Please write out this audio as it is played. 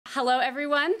Hello,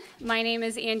 everyone. My name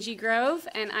is Angie Grove,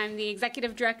 and I'm the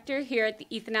Executive Director here at the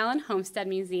Ethan Allen Homestead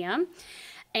Museum.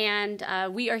 And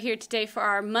we are here today for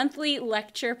our monthly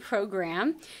lecture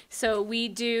program. So we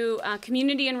do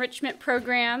community enrichment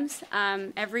programs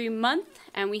every month,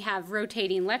 and we have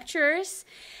rotating lecturers.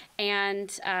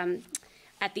 And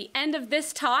at the end of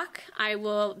this talk, I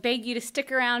will beg you to stick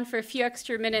around for a few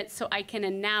extra minutes so I can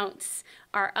announce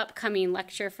our upcoming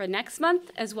lecture for next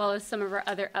month, as well as some of our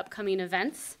other upcoming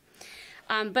events.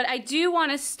 But I do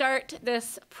want to start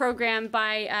this program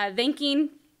by thanking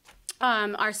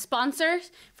our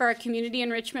sponsors for our community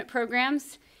enrichment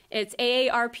programs. It's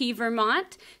AARP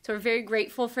Vermont, so we're very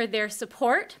grateful for their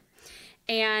support.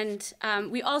 And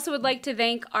we also would like to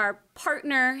thank our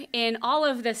partner in all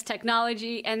of this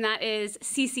technology, and that is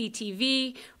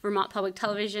CCTV, Vermont Public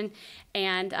Television,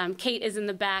 and Kate is in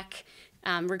the back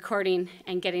recording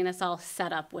and getting us all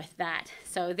set up with that.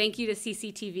 So thank you to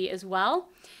CCTV as well.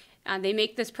 They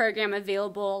make this program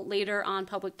available later on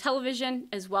public television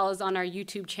as well as on our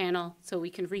YouTube channel so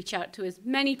we can reach out to as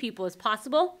many people as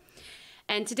possible.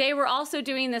 And today we're also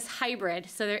doing this hybrid.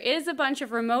 So there is a bunch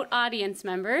of remote audience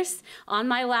members on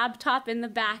my laptop in the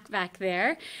back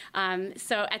there.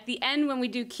 So at the end when we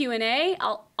do Q&A,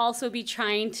 I'll also be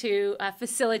trying to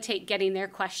facilitate getting their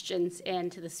questions in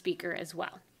to the speaker as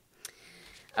well.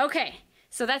 Okay.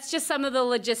 So that's just some of the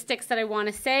logistics that I want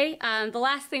to say. The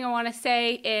last thing I want to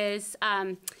say is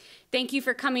thank you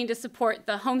for coming to support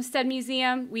the Homestead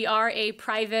Museum. We are a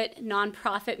private,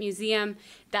 nonprofit museum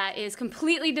that is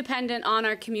completely dependent on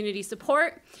our community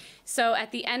support. So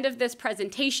at the end of this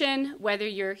presentation, whether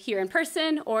you're here in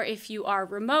person or if you are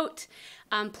remote,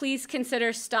 please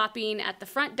consider stopping at the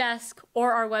front desk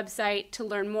or our website to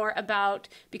learn more about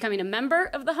becoming a member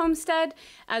of the Homestead,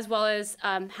 as well as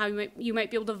how you might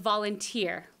be able to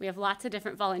volunteer. We have lots of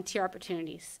different volunteer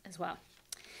opportunities as well.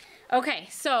 Okay,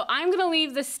 so I'm going to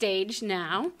leave the stage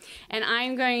now, and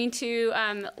I'm going to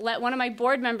let one of my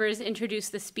board members introduce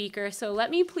the speaker. So let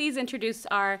me please introduce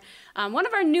our one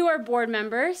of our newer board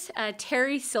members,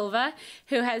 Terry Silva,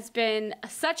 who has been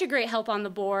such a great help on the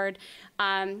board,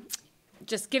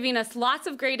 just giving us lots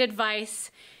of great advice,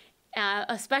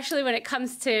 especially when it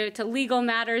comes to legal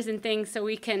matters and things, so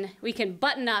we can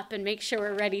button up and make sure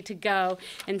we're ready to go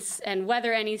and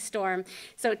weather any storm.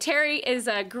 So Terry is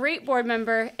a great board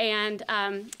member, and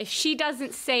if she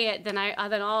doesn't say it, then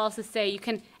I'll also say you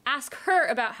can ask her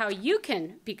about how you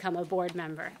can become a board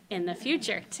member in the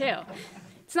future too.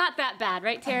 It's not that bad,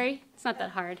 right, Terry? It's not that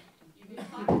hard. You can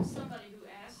talk to somebody who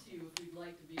asks you if you'd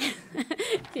like to be.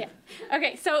 Yeah.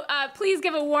 Okay, so please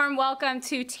give a warm welcome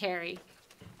to Terry.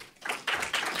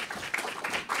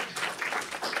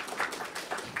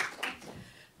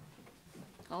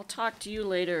 I'll talk to you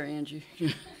later, Angie.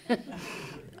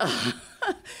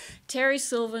 Terry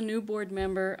Silva, new board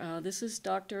member. This is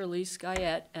Dr. Elise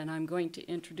Guyette, and I'm going to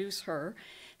introduce her.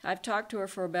 I've talked to her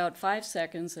for about 5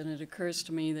 seconds, and it occurs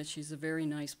to me that she's a very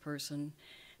nice person.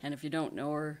 And if you don't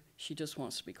know her, she just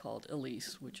wants to be called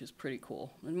Elise, which is pretty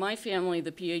cool. In my family,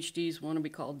 the PhDs want to be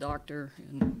called doctor,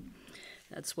 and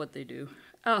that's what they do.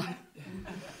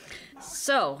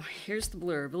 So here's the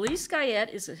blurb. Elise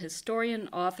Guyette is a historian,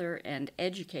 author, and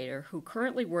educator who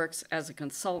currently works as a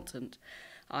consultant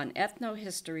on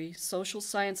ethno-history, social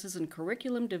sciences, and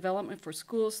curriculum development for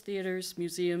schools, theaters,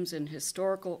 museums, and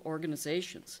historical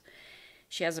organizations.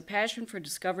 She has a passion for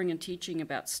discovering and teaching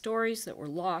about stories that were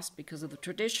lost because of the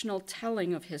traditional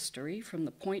telling of history from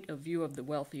the point of view of the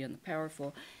wealthy and the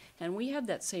powerful. And we have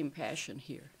that same passion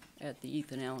here at the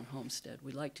Ethan Allen Homestead.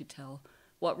 We like to tell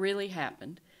what really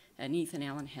happened, and Ethan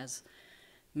Allen has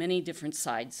many different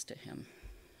sides to him.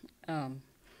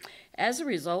 As a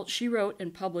result, she wrote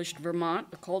and published Vermont,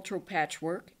 A Cultural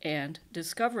Patchwork, and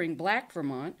Discovering Black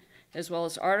Vermont, as well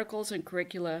as articles and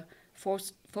curricula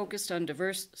focused on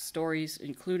diverse stories,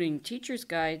 including teacher's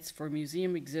guides for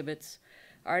museum exhibits,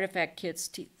 artifact kits,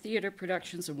 theater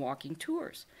productions, and walking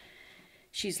tours.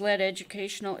 She's led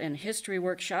educational and history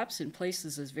workshops in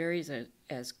places as varied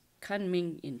as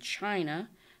Kunming in China,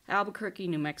 Albuquerque,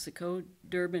 New Mexico,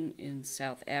 Durban in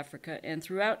South Africa, and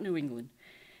throughout New England.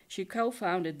 She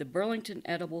co-founded the Burlington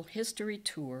Edible History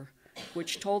Tour,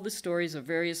 which told the stories of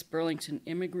various Burlington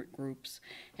immigrant groups,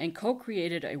 and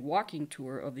co-created a walking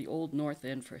tour of the Old North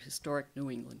End for historic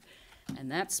New England. And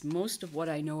that's most of what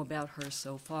I know about her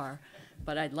so far,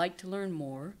 but I'd like to learn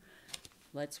more.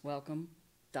 Let's welcome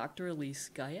Dr.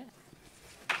 Elise Guyette.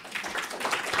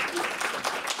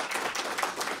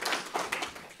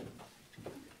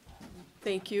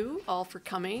 Thank you all for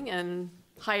coming, and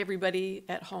hi everybody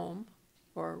at home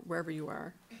or wherever you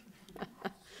are.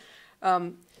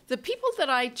 The people that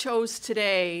I chose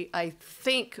today, I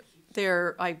think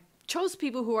I chose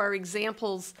people who are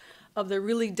examples of the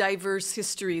really diverse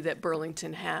history that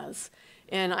Burlington has.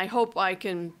 And I hope I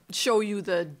can show you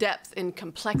the depth and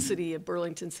complexity of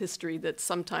Burlington's history that's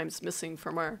sometimes missing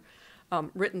from our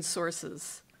written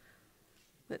sources.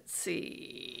 Let's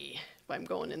see if I'm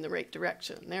going in the right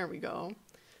direction. There we go.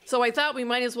 So I thought we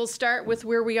might as well start with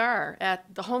where we are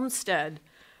at the homestead.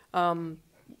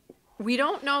 We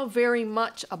don't know very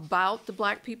much about the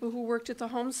black people who worked at the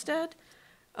homestead.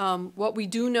 What we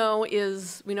do know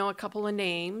is we know a couple of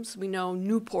names. We know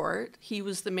Newport. He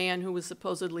was the man who was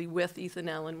supposedly with Ethan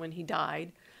Allen when he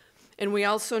died. And we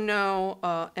also know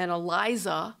an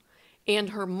Eliza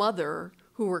and her mother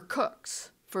who were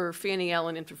cooks for Fanny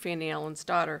Allen and for Fanny Allen's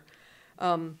daughter.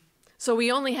 So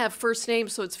we only have first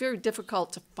names, so it's very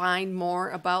difficult to find more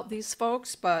about these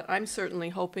folks, but I'm certainly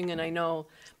hoping, and I know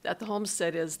that the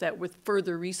homestead is, that with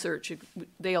further research,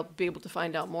 they'll be able to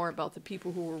find out more about the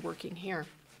people who were working here.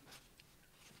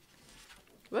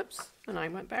 Whoops, and I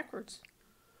went backwards.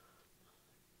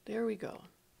 There we go.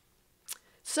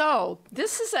 So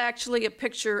this is actually a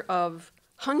picture of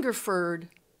Hungerford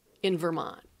in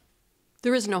Vermont.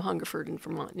 There is no Hungerford in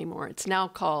Vermont anymore. It's now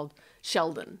called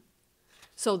Sheldon.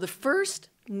 So the first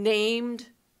named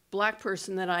black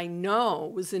person that I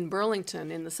know was in Burlington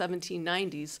in the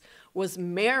 1790s was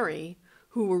Mary,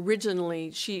 who originally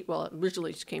she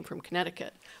came from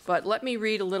Connecticut. But let me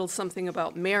read a little something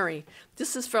about Mary.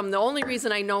 This is from, the only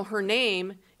reason I know her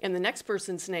name and the next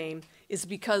person's name is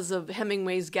because of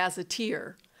Hemingway's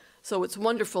Gazetteer. So it's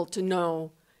wonderful to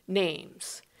know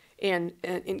names. And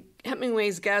in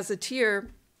Hemingway's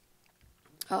Gazetteer,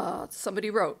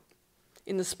 somebody wrote,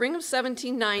 in the spring of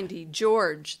 1790,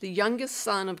 George, the youngest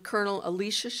son of Colonel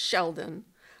Elisha Sheldon,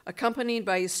 accompanied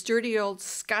by a sturdy old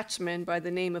Scotchman by the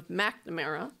name of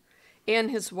McNamara and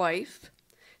his wife,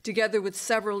 together with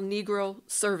several Negro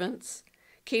servants,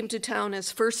 came to town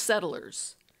as first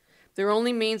settlers, their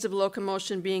only means of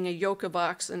locomotion being a yoke of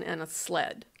oxen and a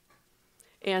sled.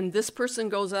 And this person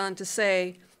goes on to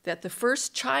say that the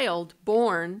first child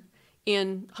born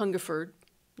in Hungerford,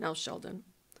 now Sheldon,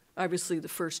 obviously the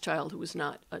first child who was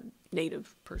not a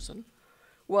native person,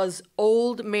 was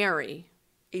Old Mary,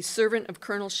 a servant of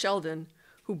Colonel Sheldon,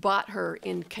 who bought her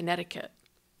in Connecticut.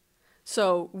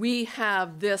 So we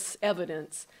have this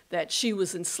evidence that she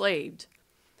was enslaved.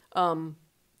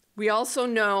 We also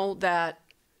know that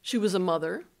she was a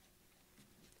mother,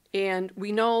 and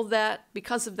we know that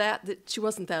because of that she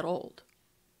wasn't that old.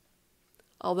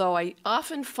 Although I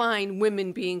often find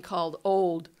women being called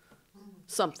old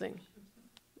something.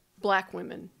 Black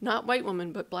women, not white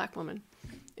women, but black women.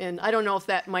 And I don't know if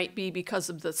that might be because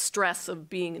of the stress of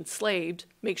being enslaved,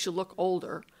 makes you look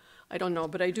older. I don't know,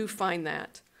 but I do find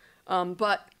that.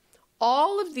 But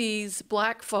all of these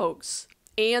black folks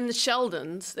and the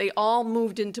Sheldons, they all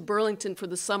moved into Burlington for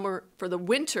the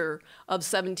winter of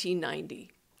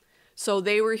 1790. So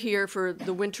they were here for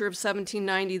the winter of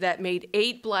 1790. That made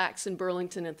 8 blacks in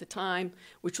Burlington at the time,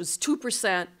 which was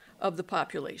 2% of the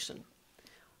population.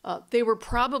 They were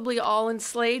probably all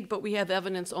enslaved, but we have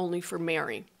evidence only for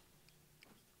Mary.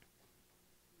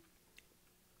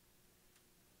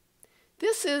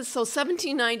 This is, so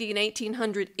 1790 and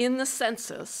 1800 in the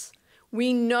census,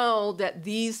 we know that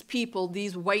these people,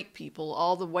 these white people,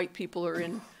 all the white people are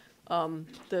in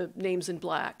the names in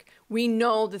black, we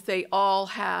know that they all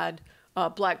had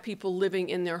black people living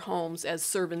in their homes as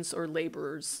servants or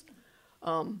laborers.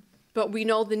 But we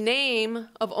know the name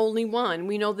of only one.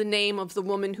 We know the name of the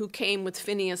woman who came with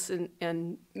Phineas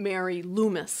and Mary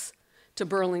Loomis to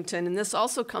Burlington. And this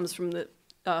also comes from the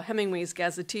Hemingway's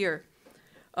Gazetteer.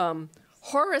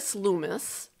 Horace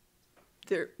Loomis,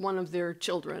 one of their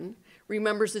children,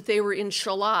 remembers that they were in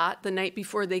Charlotte the night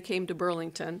before they came to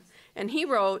Burlington. And he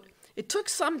wrote, "It took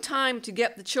some time to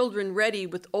get the children ready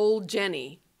with old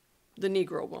Jenny," the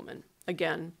Negro woman.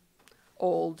 Again,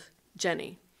 old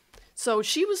Jenny. So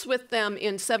she was with them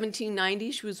in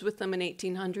 1790. She was with them in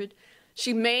 1800.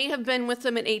 She may have been with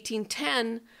them in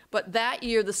 1810, but that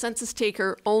year the census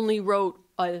taker only wrote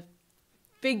a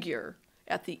figure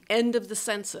at the end of the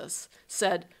census,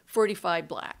 said 45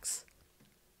 blacks.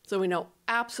 So we know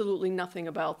absolutely nothing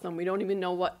about them. We don't even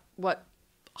know what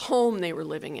home they were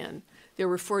living in. There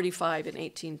were 45 in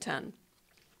 1810.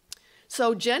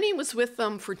 So Jenny was with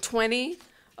them for 20,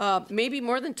 maybe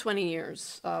more than 20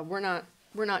 years.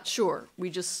 We're not sure. We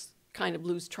just kind of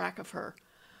lose track of her.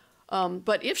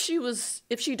 But if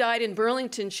she died in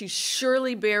Burlington, she's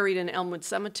surely buried in Elmwood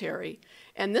Cemetery.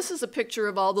 And this is a picture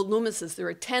of all the Loomises. There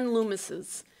are 10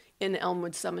 Loomises in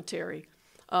Elmwood Cemetery.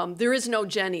 There is no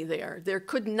Jenny there. There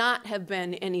could not have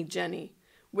been any Jenny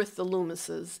with the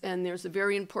Loomises, and there's a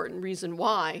very important reason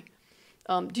why.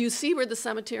 Do you see where the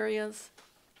cemetery is?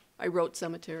 I wrote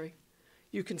cemetery.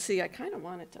 You can see I kind of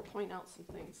wanted to point out some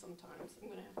things sometimes. I'm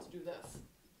going to have to do this.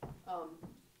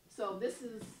 So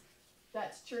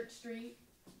that's Church Street,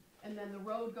 and then the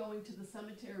road going to the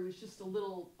cemetery was just a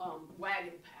little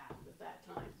wagon path at that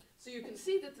time. So you can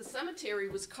see that the cemetery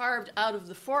was carved out of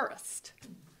the forest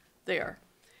there.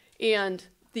 And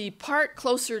the part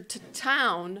closer to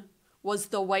town was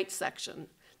the white section.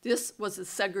 This was a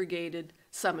segregated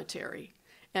cemetery.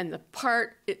 And the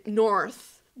part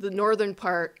north, the northern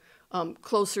part,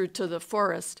 closer to the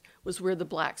forest, was where the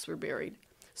blacks were buried.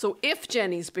 So if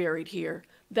Jenny's buried here,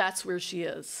 that's where she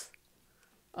is.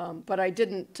 But I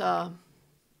don't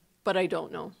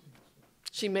know.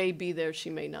 She may be there, she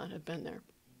may not have been there.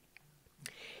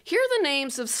 Here are the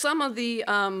names of some of the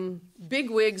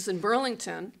bigwigs in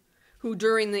Burlington who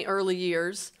during the early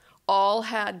years all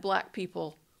had black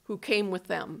people who came with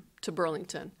them to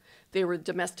Burlington. They were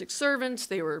domestic servants,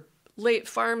 they were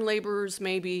farm laborers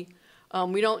maybe.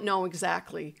 We don't know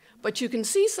exactly. But you can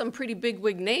see some pretty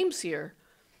bigwig names here.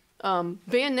 Van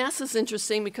Ness is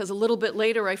interesting because a little bit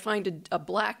later I find a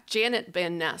black Janet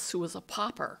Van Ness who was a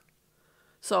pauper.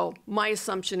 So my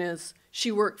assumption is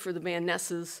she worked for the Van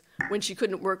Nesses. When she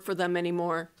couldn't work for them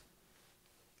anymore,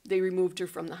 they removed her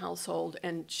from the household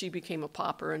and she became a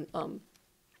pauper. And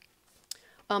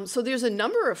so there's a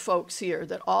number of folks here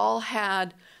that all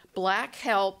had black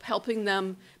help helping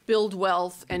them build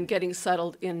wealth and getting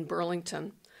settled in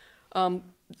Burlington.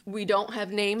 We don't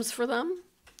have names for them.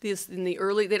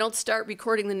 They don't start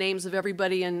recording the names of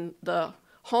everybody in the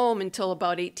home until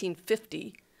about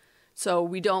 1850. So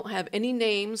we don't have any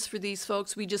names for these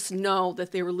folks. We just know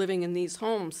that they were living in these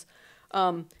homes.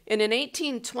 And in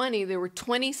 1820, there were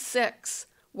 26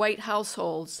 white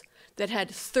households that had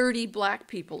 30 black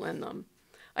people in them.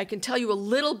 I can tell you a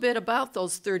little bit about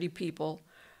those 30 people.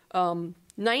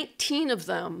 19 of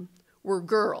them were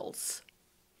girls,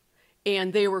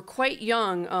 and they were quite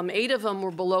young. 8 of them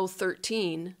were below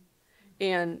 13,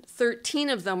 and 13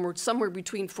 of them were somewhere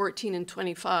between 14 and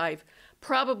 25,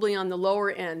 probably on the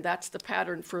lower end. That's the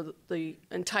pattern for the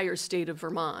entire state of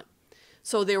Vermont.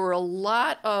 So there were a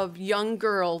lot of young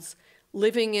girls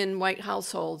living in white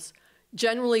households,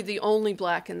 generally the only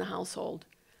black in the household.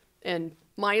 And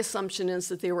my assumption is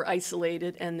that they were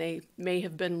isolated and they may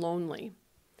have been lonely.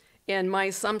 And my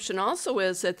assumption also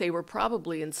is that they were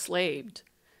probably enslaved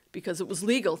because it was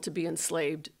legal to be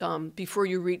enslaved before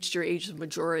you reached your age of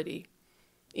majority.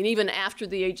 And even after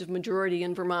the age of majority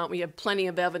in Vermont, we have plenty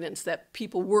of evidence that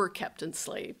people were kept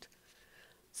enslaved.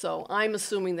 So I'm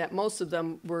assuming that most of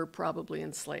them were probably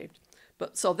enslaved.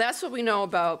 So that's what we know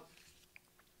about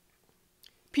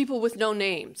people with no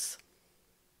names.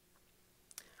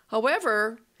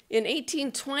 However, in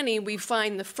 1820, we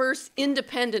find the first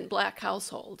independent black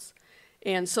households.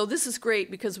 And so this is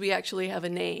great because we actually have a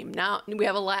name. Now we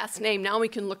have a last name. Now we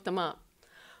can look them up.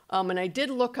 And I did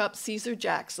look up Caesar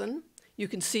Jackson. You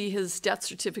can see his death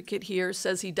certificate here. It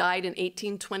says he died in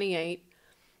 1828.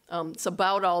 It's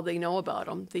about all they know about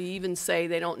him. They even say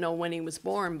they don't know when he was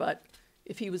born, but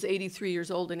if he was 83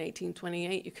 years old in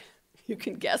 1828, you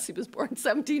can guess he was born in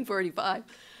 1745.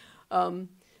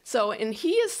 And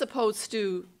he is supposed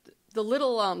to,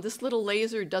 this little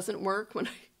laser doesn't work when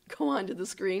I go onto the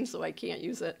screen, so I can't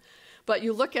use it. But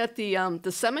you look at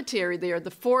the cemetery there,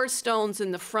 the 4 stones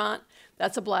in the front,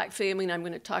 that's a black family, and I'm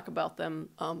going to talk about them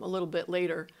a little bit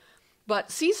later. But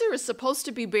Caesar is supposed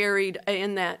to be buried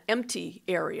in that empty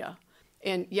area.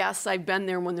 And yes, I've been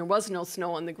there when there was no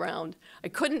snow on the ground. I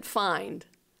couldn't find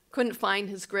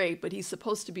his grave, but he's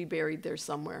supposed to be buried there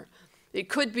somewhere. It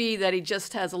could be that he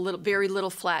just has a very little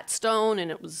flat stone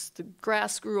and the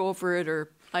grass grew over it,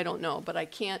 or I don't know, but I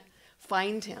can't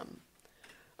find him.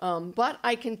 But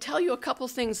I can tell you a couple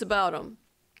things about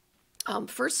him.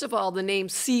 First of all, the name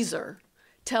Caesar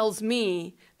tells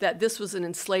me that this was an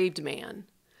enslaved man,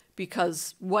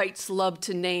 because whites love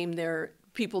to name their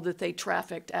people that they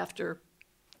trafficked after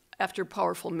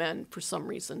powerful men for some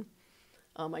reason.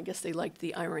 I guess they liked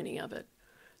the irony of it.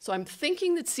 So I'm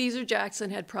thinking that Caesar Jackson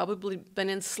had probably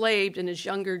been enslaved in his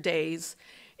younger days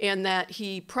and that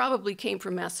he probably came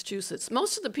from Massachusetts.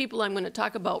 Most of the people I'm going to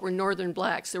talk about were northern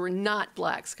blacks. There were not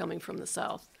blacks coming from the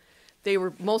south.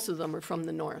 Most of them were from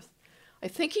the north. I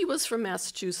think he was from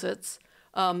Massachusetts.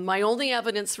 My only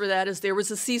evidence for that is there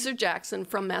was a Caesar Jackson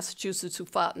from Massachusetts who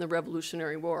fought in the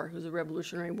Revolutionary War, who was a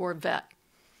Revolutionary War vet.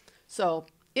 So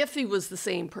if he was the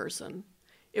same person,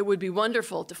 it would be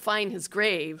wonderful to find his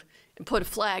grave and put a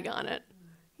flag on it,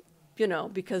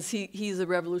 because he's a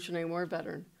Revolutionary War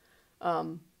veteran.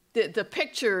 The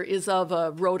picture is of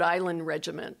a Rhode Island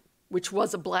regiment, which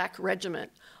was a black regiment,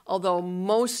 although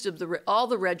most of all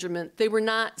the regiment, they were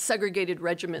not segregated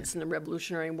regiments in the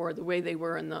Revolutionary War the way they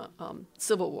were in the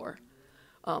Civil War.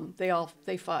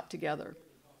 They fought together.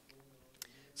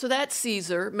 So that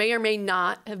Caesar may or may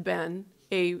not have been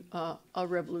a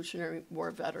Revolutionary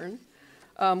War veteran.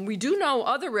 We do know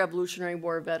other Revolutionary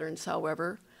War veterans,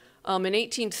 however. In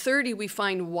 1830, we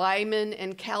find Wyman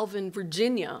and Calvin,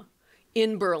 Virginia,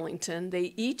 in Burlington.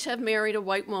 They each have married a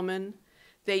white woman.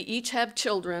 They each have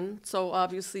children, so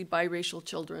obviously biracial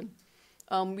children.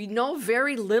 We know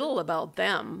very little about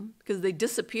them because they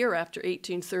disappear after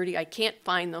 1830. I can't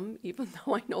find them, even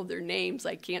though I know their names,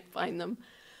 I can't find them.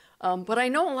 But I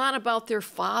know a lot about their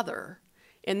father.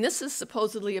 And this is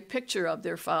supposedly a picture of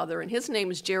their father, and his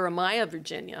name is Jeremiah,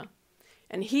 Virginia.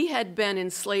 And he had been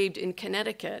enslaved in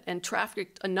Connecticut and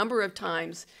trafficked a number of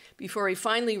times before he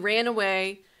finally ran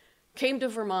away, came to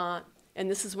Vermont, and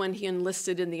this is when he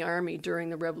enlisted in the Army during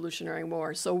the Revolutionary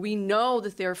War. So we know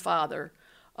that their father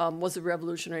was a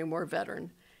Revolutionary War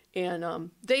veteran.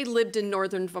 And they lived in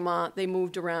northern Vermont. They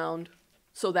moved around,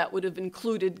 so that would have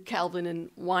included Calvin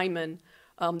and Wyman.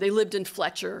 They lived in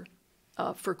Fletcher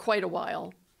for quite a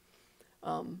while.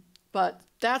 But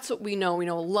that's what we know. We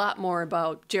know a lot more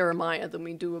about Jeremiah than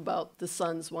we do about the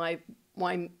sons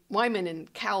Wyman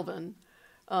and Calvin.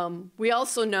 We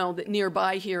also know that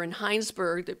nearby here in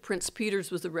Heinsberg that Prince Peters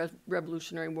was a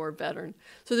Revolutionary War veteran.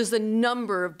 So there's a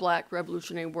number of black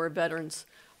Revolutionary War veterans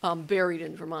buried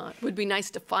in Vermont. It would be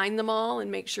nice to find them all and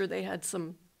make sure they had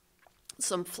some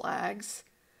flags.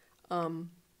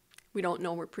 We don't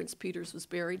know where Prince Peters was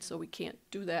buried, so we can't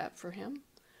do that for him.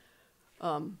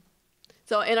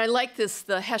 And I like this,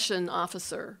 the Hessian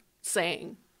officer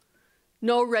saying,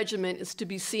 "No regiment is to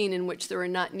be seen in which there are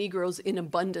not Negroes in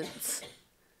abundance,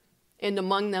 and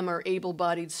among them are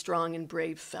able-bodied, strong, and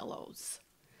brave fellows."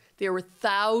 There were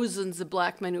thousands of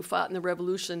black men who fought in the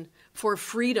Revolution for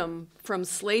freedom from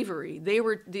slavery.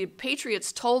 The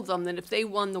Patriots told them that if they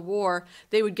won the war,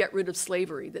 they would get rid of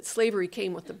slavery, that slavery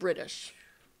came with the British.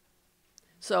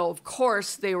 So, of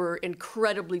course, they were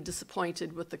incredibly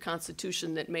disappointed with the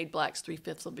Constitution that made blacks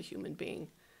 3/5 of a human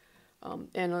being.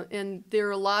 And there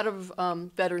are a lot of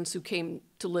veterans who came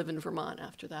to live in Vermont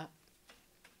after that.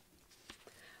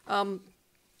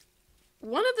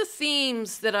 One of the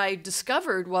themes that I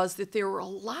discovered was that there were a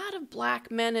lot of black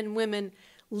men and women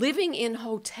living in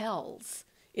hotels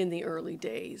in the early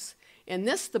days. And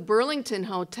the Burlington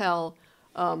Hotel,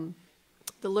 the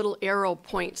little arrow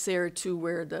points there to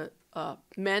where the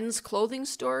men's clothing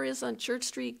store is on Church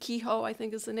Street. Kehoe, I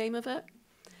think is the name of it.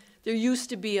 There used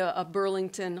to be a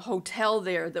Burlington hotel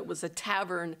there that was a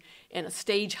tavern and a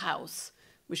stage house,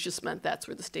 which just meant that's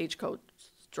where the stagecoach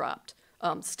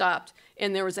stopped.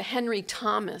 And there was a Henry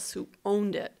Thomas who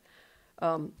owned it.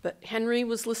 But Henry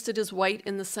was listed as white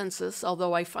in the census,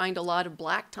 although I find a lot of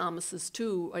black Thomases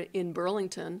too in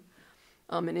Burlington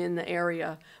and in the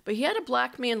area. But he had a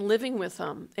black man living with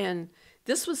him. And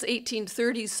this was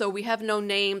 1830s, so we have no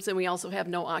names and we also have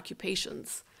no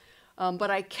occupations.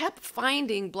 But I kept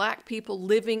finding black people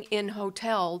living in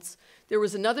hotels. There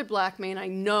was another black man I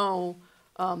know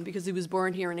because he was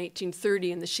born here in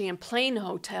 1830 in the Champlain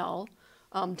Hotel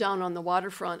down on the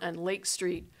waterfront on Lake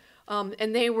Street.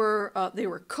 And they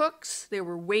were cooks, they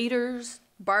were waiters,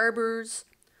 barbers,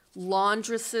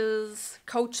 laundresses,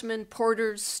 coachmen,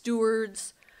 porters,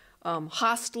 stewards,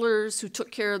 hostlers who took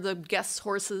care of the guests'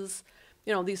 horses.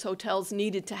 You know, these hotels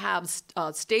needed to have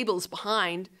stables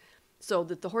behind so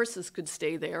that the horses could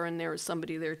stay there, and there was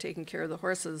somebody there taking care of the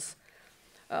horses.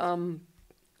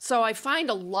 So I find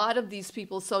a lot of these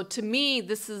people. So to me,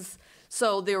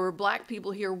 there were black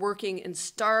people here working and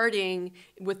starting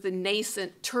with the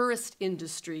nascent tourist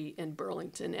industry in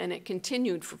Burlington, and it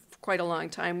continued for quite a long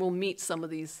time. We'll meet some of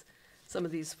these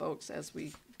folks as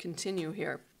we continue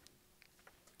here.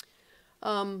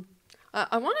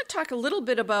 I want to talk a little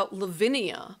bit about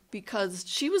Lavinia because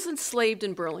she was enslaved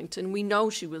in Burlington. We know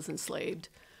she was enslaved.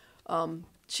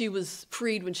 She was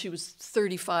freed when she was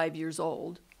 35 years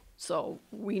old. So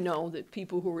we know that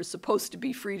people who were supposed to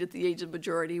be freed at the age of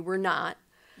majority were not.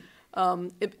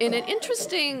 And an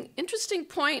interesting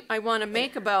point I want to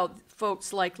make about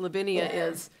folks like Lavinia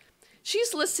is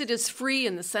she's listed as free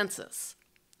in the census,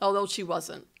 although she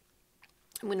wasn't.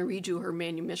 I'm going to read you her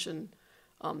manumission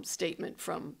statement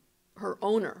from her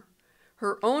owner.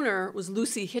 Her owner was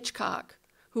Lucy Hitchcock,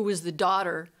 who was the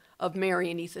daughter of Mary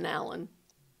and Ethan Allen.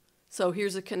 So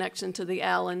here's a connection to the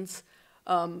Allens.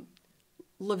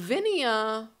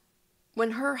 Lavinia,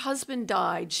 when her husband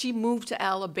died, she moved to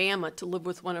Alabama to live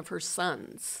with one of her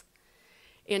sons.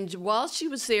 And while she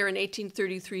was there in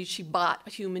 1833, she bought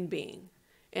a human being,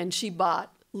 and she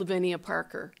bought Lavinia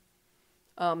Parker.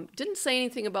 Didn't say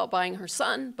anything about buying her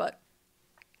son, but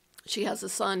she has a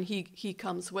son he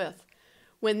comes with.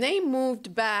 When they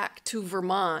moved back to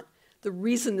Vermont, the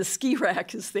reason the ski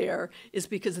rack is there is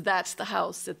because that's the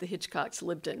house that the Hitchcocks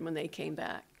lived in when they came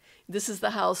back. This is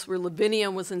the house where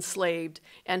Lavinia was enslaved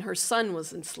and her son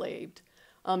was enslaved.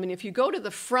 And if you go to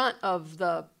the front of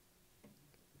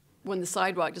when the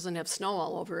sidewalk doesn't have snow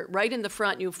all over it, right in the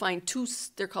front you'll find two,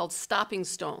 they're called stopping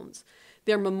stones.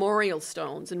 They're memorial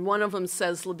stones, and one of them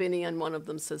says Lavinia and one of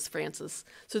them says Francis.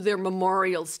 So they're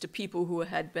memorials to people who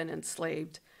had been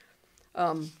enslaved.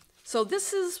 So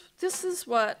this is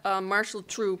what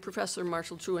Professor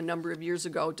Marshall True, a number of years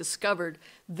ago discovered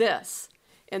this.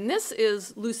 And this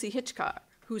is Lucy Hitchcock,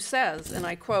 who says, and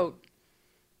I quote,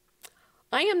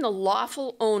 "I am the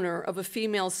lawful owner of a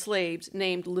female slave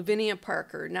named Lavinia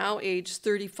Parker, now aged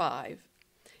 35.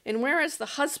 And whereas the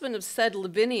husband of said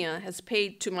Lavinia has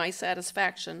paid to my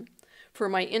satisfaction for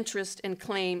my interest and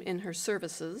claim in her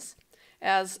services,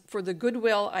 as for the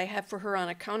goodwill I have for her on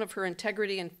account of her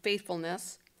integrity and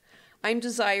faithfulness, I'm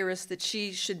desirous that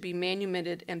she should be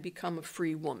manumitted and become a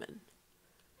free woman."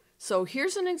 So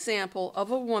here's an example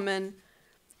of a woman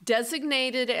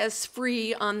designated as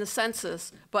free on the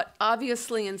census, but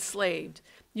obviously enslaved.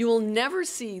 You will never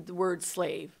see the word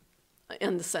slave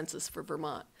in the census for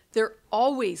Vermont. They're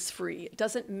always free. It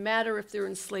doesn't matter if they're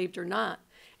enslaved or not.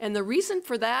 And the reason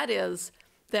for that is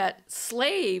that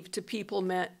slave to people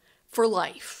meant for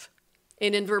life.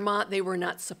 And in Vermont, they were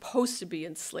not supposed to be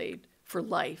enslaved for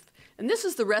life. And this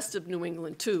is the rest of New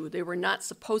England, too. They were not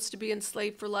supposed to be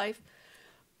enslaved for life,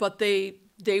 but they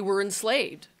were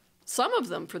enslaved. Some of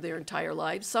them for their entire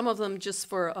lives, some of them just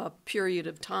for a period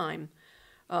of time.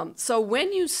 So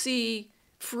when you see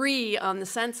free on the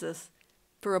census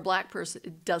for a black person,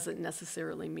 it doesn't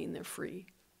necessarily mean they're free.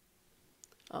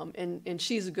 And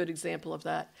she's a good example of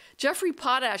that. Jeffrey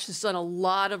Potash has done a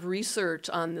lot of research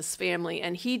on this family,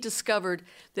 and he discovered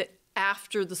that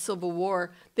after the Civil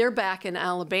War, they're back in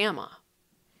Alabama.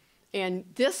 And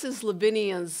this is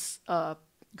Lavinia's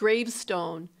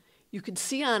gravestone. You can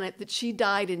see on it that she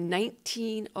died in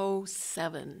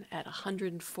 1907 at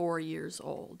 104 years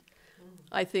old.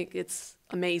 I think it's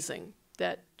amazing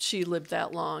that she lived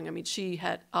that long. I mean, she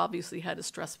had obviously had a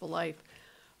stressful life.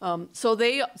 So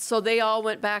they all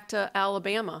went back to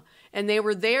Alabama, and they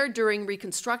were there during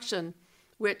Reconstruction,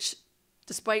 which,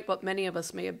 despite what many of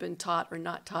us may have been taught or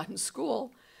not taught in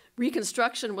school,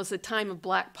 Reconstruction was a time of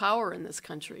black power in this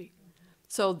country.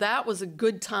 So that was a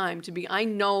good time to be. I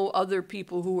know other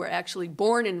people who were actually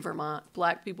born in Vermont,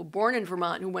 black people born in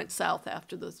Vermont, who went south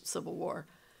after the Civil War,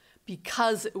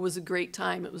 because it was a great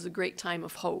time. It was a great time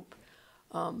of hope.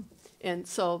 And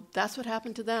so that's what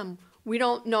happened to them. We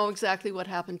don't know exactly what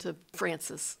happened to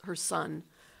Francis, her son,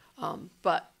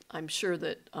 but I'm sure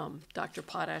that Dr.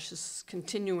 Potash is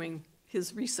continuing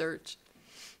his research.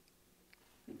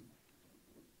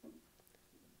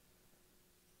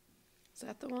 Is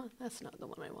that the one? That's not the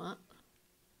one I want.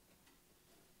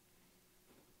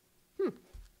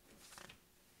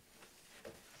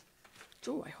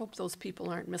 Oh, I hope those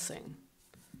people aren't missing.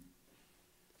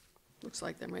 Looks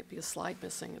like there might be a slide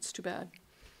missing. It's too bad.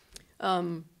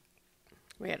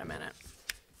 Wait a minute.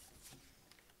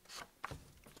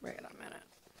 Wait a minute.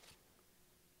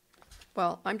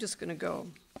 Well, I'm just going to go.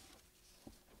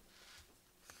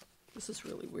 This is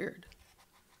really weird.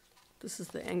 This is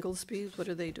the Englesbys. What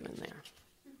are they doing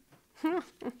there?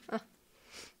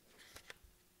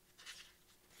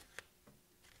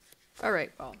 All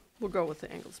right, well, we'll go with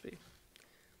the Englesby.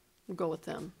 We'll go with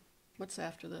them. What's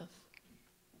after this?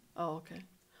 Oh, okay.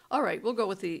 All right, we'll go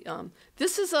with the,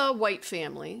 this is a white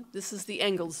family. This is the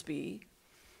Englesby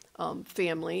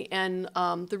family. And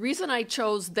the reason I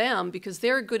chose them, because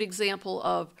they're a good example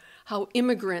of how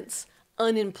immigrants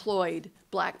unemployed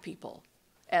black people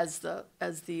as the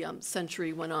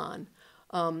century went on.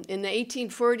 In the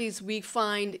 1840s, we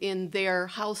find in their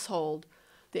household,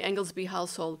 the Englesby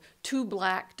household, 2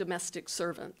 black domestic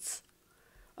servants.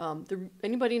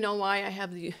 Anybody know why I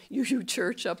have the UU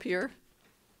Church up here?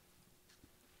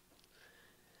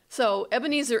 So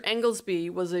Ebenezer Englesby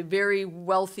was a very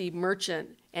wealthy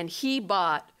merchant, and he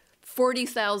bought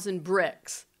 40,000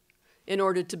 bricks in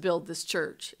order to build this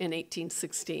church in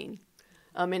 1816.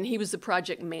 And he was the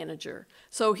project manager.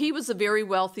 So he was a very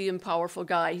wealthy and powerful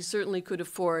guy. He certainly could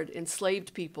afford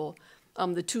enslaved people.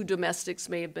 The 2 domestics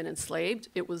may have been enslaved.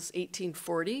 It was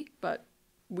 1840, but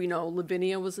we know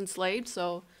Lavinia was enslaved,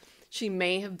 so she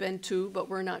may have been too, but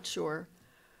we're not sure.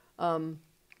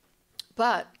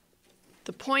 But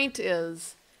the point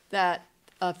is that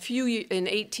in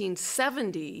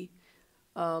 1870,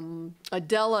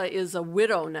 Adela is a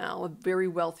widow now, a very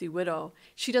wealthy widow.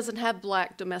 She doesn't have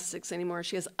black domestics anymore.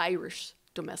 She has Irish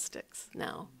domestics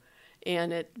now.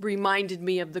 And it reminded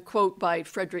me of the quote by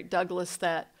Frederick Douglass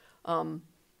that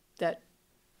that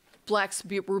blacks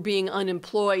were being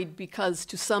unemployed because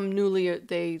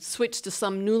they switched to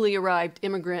some newly arrived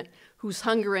immigrant whose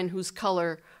hunger and whose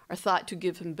color are thought to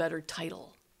give him better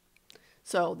title.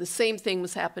 So the same thing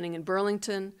was happening in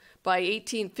Burlington. By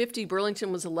 1850,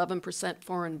 Burlington was 11%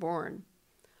 foreign-born.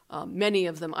 Many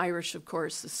of them Irish, of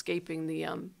course, escaping the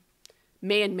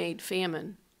man-made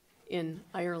famine in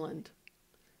Ireland.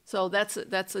 So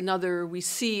that's another, we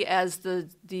see as the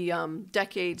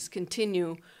decades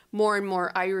continue, more and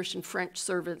more Irish and French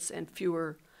servants and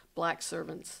fewer black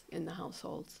servants in the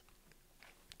households.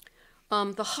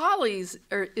 The Hollies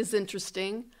is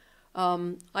interesting.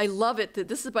 I love it that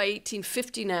this is by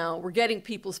 1850 now. We're getting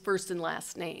people's first and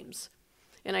last names.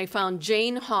 And I found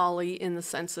Jane Hawley in the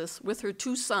census with her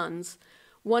 2 sons,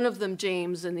 one of them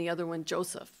James and the other one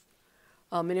Joseph.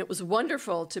 And it was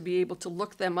wonderful to be able to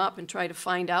look them up and try to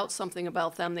find out something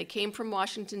about them. They came from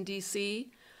Washington,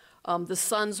 D.C. The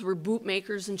sons were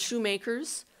bootmakers and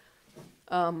shoemakers.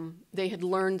 They had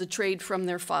learned the trade from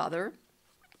their father.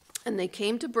 And they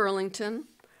came to Burlington.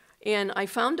 And I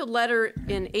found a letter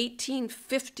in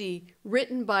 1850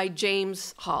 written by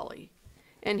James Hawley.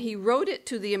 And he wrote it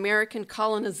to the American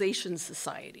Colonization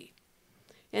Society.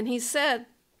 And he said,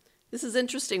 this is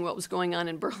interesting what was going on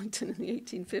in Burlington in the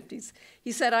 1850s.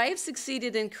 He said, I have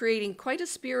succeeded in creating quite a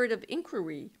spirit of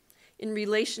inquiry in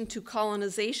relation to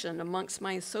colonization amongst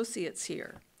my associates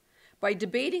here by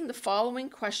debating the following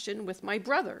question with my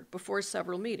brother before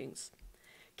several meetings.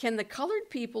 Can the colored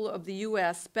people of the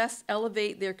U.S. best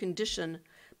elevate their condition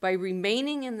by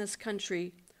remaining in this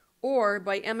country or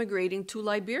by emigrating to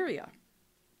Liberia?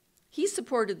 He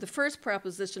supported the first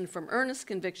proposition from earnest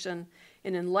conviction,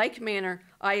 and in like manner,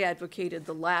 I advocated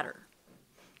the latter.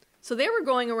 So they were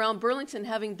going around Burlington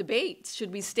having debates.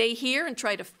 Should we stay here and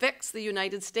try to fix the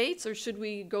United States, or should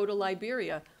we go to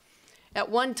Liberia? At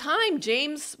one time,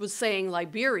 James was saying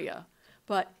Liberia,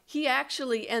 but he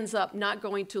actually ends up not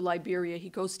going to Liberia. He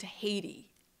goes to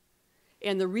Haiti.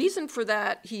 And the reason for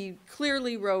that, he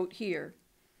clearly wrote here.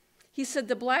 He said,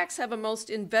 the blacks have a most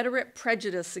inveterate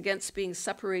prejudice against being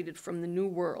separated from the New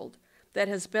World that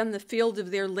has been the field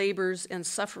of their labors and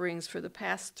sufferings for the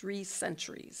past 3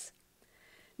 centuries.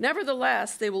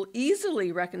 Nevertheless, they will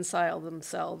easily reconcile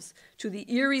themselves to the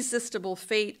irresistible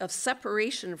fate of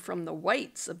separation from the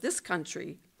whites of this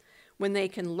country when they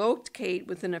can locate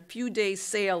within a few days'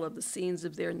 sail of the scenes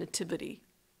of their nativity.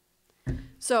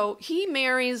 So he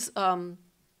marries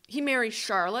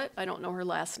Charlotte, I don't know her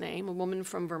last name, a woman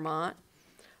from Vermont.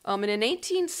 And in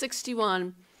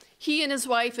 1861, he and his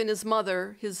wife and his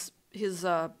mother, his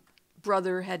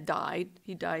brother had died.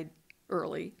 He died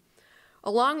early.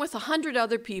 Along with 100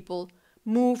 other people,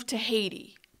 moved to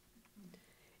Haiti.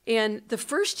 And the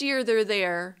first year they're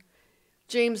there,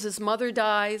 James's mother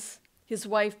dies, his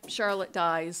wife Charlotte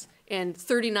dies, and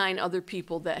 39 other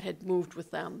people that had moved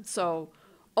with them. So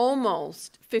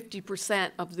almost 50%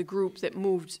 of the group that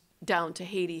moved down to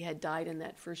Haiti had died in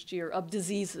that first year of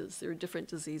diseases. There were different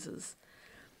diseases.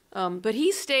 But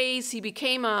he stays. He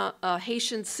became a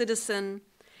Haitian citizen.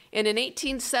 And in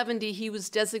 1870, he was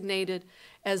designated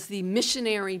as the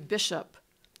missionary bishop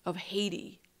of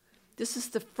Haiti. This is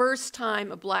the first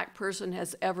time a black person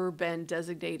has ever been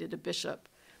designated a bishop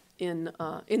in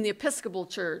the Episcopal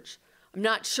Church. I'm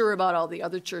not sure about all the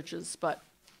other churches, but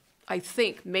I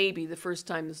think maybe the first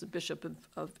time as a bishop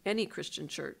of any Christian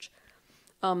church.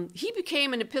 He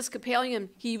became an Episcopalian.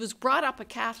 He was brought up a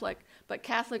Catholic, but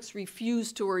Catholics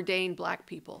refused to ordain black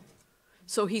people.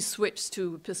 So he switched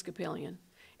to Episcopalian,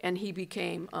 and he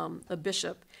became a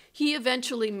bishop. He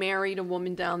eventually married a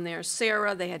woman down there,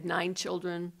 Sarah. They had 9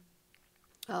 children.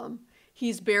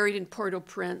 He's buried in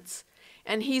Port-au-Prince,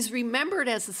 and he's remembered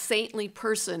as a saintly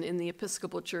person in the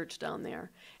Episcopal Church down there.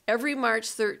 Every March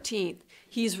 13th,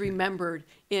 he's remembered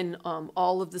in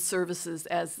all of the services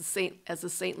as a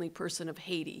saintly person of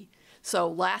Haiti. So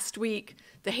last week,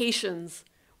 the Haitians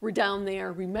were down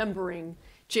there remembering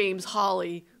James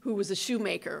Hawley, who was a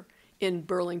shoemaker in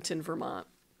Burlington, Vermont.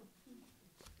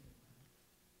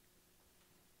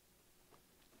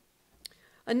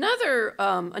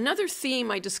 Another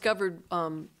theme I discovered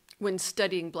when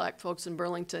studying black folks in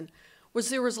Burlington was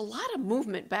there was a lot of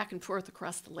movement back and forth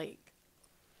across the lake.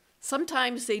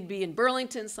 Sometimes they'd be in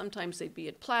Burlington, sometimes they'd be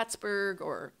at Plattsburgh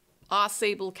or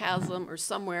Ausable Chasm or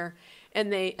somewhere,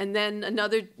 and then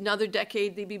another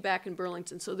decade they'd be back in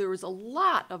Burlington. So there was a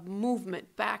lot of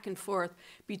movement back and forth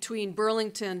between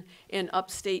Burlington and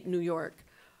upstate New York.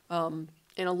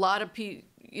 a lot of a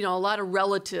lot of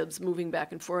relatives moving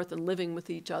back and forth and living with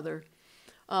each other.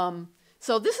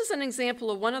 So this is an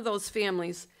example of one of those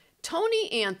families.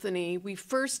 Tony Anthony, we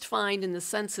first find in the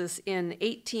census in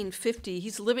 1850.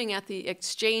 He's living at the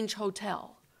Exchange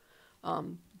Hotel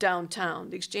downtown.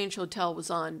 The Exchange Hotel was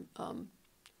on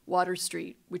Water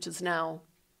Street, which is now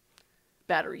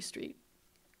Battery Street.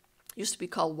 It used to be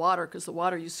called Water because the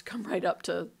water used to come right up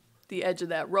to the edge of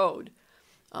that road.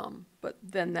 But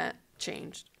then that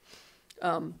changed.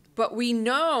 But we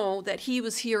know that he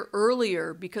was here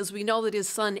earlier because we know that his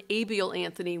son Abiel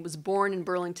Anthony was born in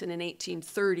Burlington in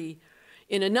 1830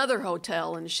 in another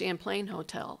hotel, in the Champlain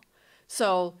Hotel.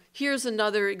 So here's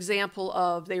another example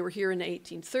of they were here in the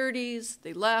 1830s,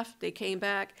 they left, they came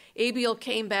back. Abiel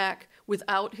came back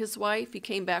without his wife. He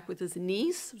came back with his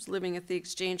niece, who was living at the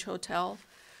Exchange Hotel.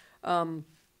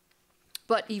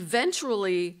 But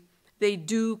eventually, they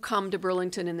do come to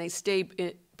Burlington, and they stay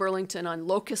in Burlington on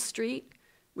Locust Street,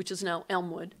 which is now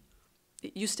Elmwood.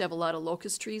 It used to have a lot of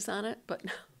locust trees on it, but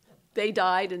they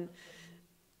died, and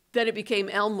then it became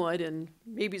Elmwood, and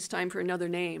maybe it's time for another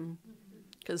name,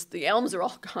 because the elms are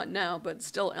all gone now, but it's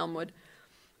still Elmwood.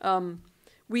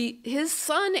 His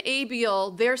son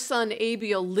Abiel, their son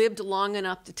Abiel, lived long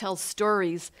enough to tell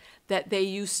stories that they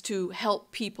used to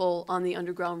help people on the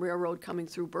Underground Railroad coming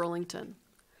through Burlington.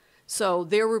 So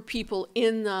there were people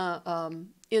in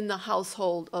the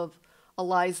household of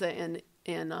Eliza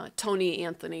and Tony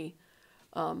Anthony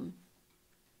who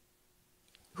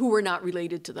were not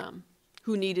related to them,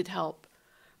 who needed help.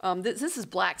 This is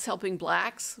blacks helping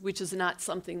blacks, which is not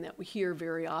something that we hear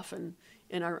very often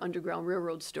in our Underground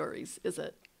Railroad stories, is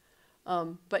it?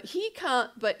 But he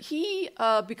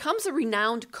becomes a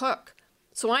renowned cook.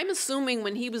 So I'm assuming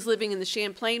when he was living in the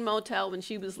Champlain Motel, when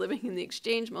she was living in the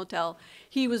Exchange Motel,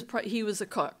 he was a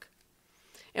cook.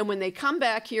 And when they come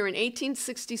back here in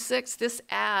 1866, this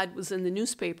ad was in the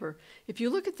newspaper. If you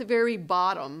look at the very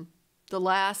bottom, the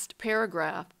last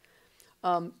paragraph,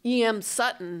 E.M.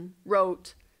 Sutton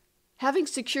wrote, "Having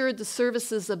secured the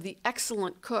services of the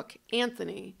excellent cook,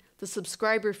 Anthony, the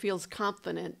subscriber feels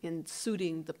confident in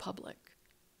suiting the public."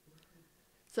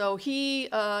 So he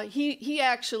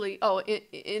actually,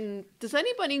 does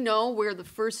anybody know where the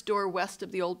first door west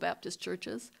of the old Baptist church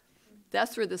is?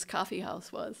 That's where this coffee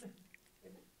house was.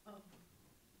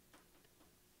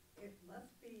 It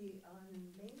must be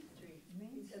on Main Street,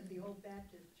 because the old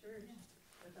Baptist church is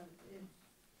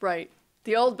Right.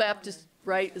 The old Baptist,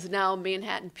 right, is now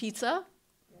Manhattan Pizza.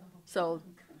 So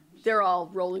they're all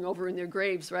rolling over in their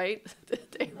graves, right?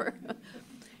 They were.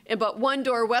 But one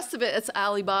door west of it, it's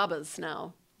Alibaba's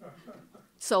now.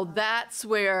 So that's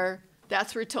where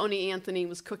Tony Anthony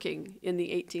was cooking in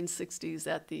the 1860s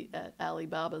at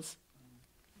Alibaba's.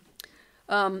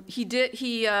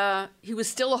 He was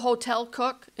still a hotel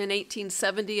cook in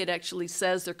 1870. It actually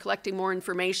says they're collecting more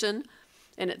information,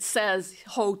 and it says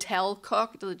hotel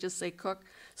cook. Does it just say cook?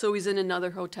 So he's in another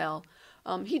hotel.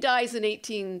 He dies in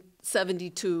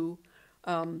 1872.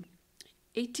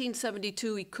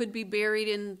 1872, he could be buried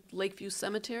in Lakeview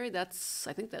Cemetery. I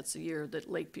think that's the year that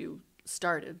Lakeview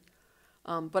started.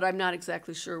 But I'm not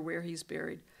exactly sure where he's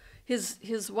buried.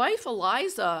 His wife,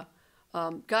 Eliza,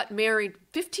 got married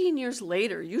 15 years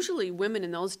later. Usually women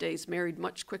in those days married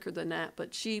much quicker than that,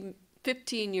 but she,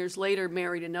 15 years later,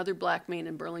 married another black man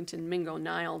in Burlington, Mingo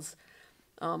Niles,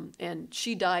 and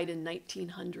she died in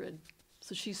 1900.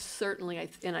 So she's certainly,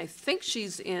 and I think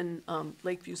she's in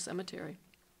Lakeview Cemetery.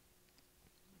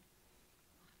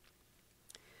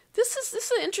 This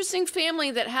is an interesting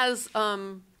family that has,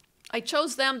 I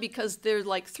chose them because they're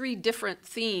like three different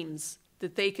themes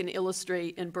that they can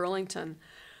illustrate in Burlington.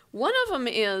 One of them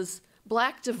is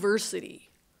black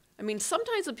diversity. I mean,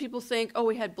 sometimes when people think, oh,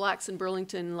 we had blacks in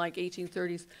Burlington in like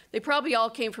 1830s, they probably all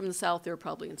came from the South. They were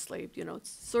probably enslaved. You know, it's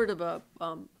sort of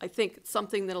I think it's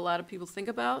something that a lot of people think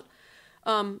about.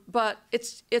 But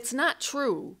it's not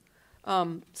true.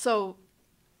 So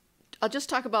I'll just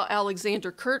talk about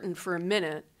Alexander Curtin for a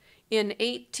minute. In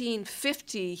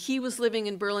 1850, he was living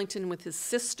in Burlington with his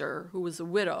sister, who was a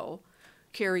widow.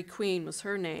 Carrie Queen was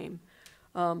her name.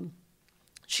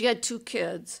 She had 2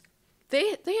 kids.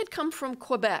 They had come from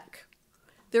Quebec.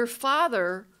 Their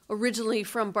father, originally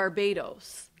from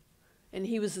Barbados, and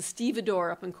he was a stevedore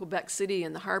up in Quebec City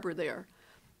in the harbor there.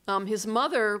 His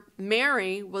mother,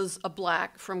 Mary, was a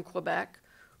black from Quebec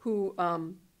who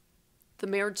the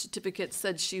marriage certificate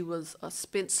said she was a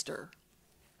spinster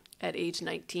at age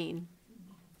 19.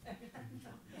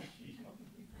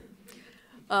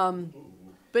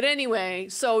 But anyway,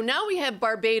 so now we have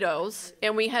Barbados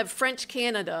and we have French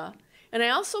Canada. And I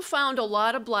also found a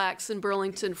lot of blacks in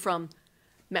Burlington from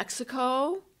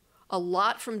Mexico, a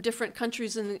lot from different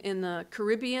countries in the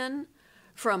Caribbean,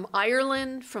 from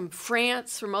Ireland, from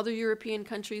France, from other European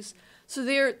countries. So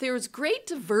there was great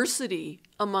diversity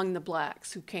among the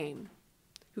blacks who came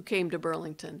to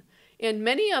Burlington. And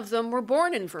many of them were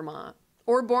born in Vermont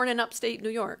or born in upstate New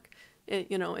York,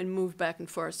 and moved back and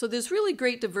forth. So there's really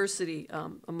great diversity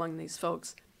among these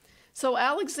folks. So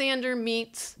Alexander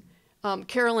meets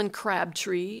Carolyn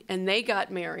Crabtree, and they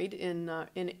got married in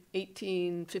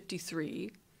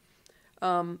 1853.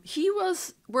 He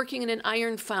was working in an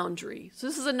iron foundry. So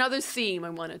this is another theme I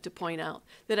wanted to point out,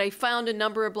 that I found a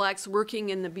number of blacks working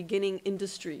in the beginning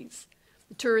industries,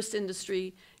 the tourist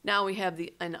industry. Now we have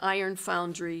an iron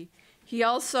foundry. He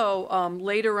also,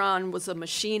 later on, was a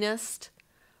machinist.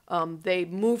 They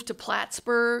moved to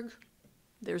Plattsburgh.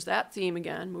 There's that theme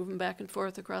again, moving back and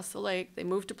forth across the lake. They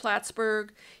moved to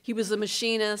Plattsburgh. He was a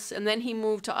machinist, and then he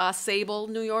moved to Sable,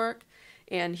 New York,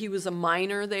 and he was a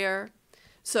miner there.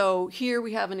 So here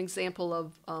we have an example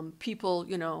of people,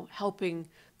 helping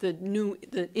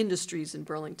the industries in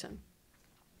Burlington.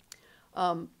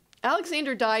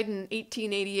 Alexander died in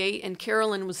 1888, and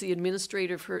Carolyn was the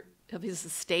administrator of his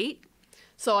estate.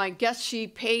 So I guess she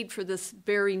paid for this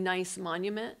very nice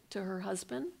monument to her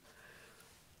husband.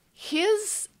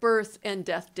 His birth and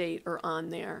death date are on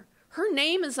there. Her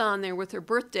name is on there with her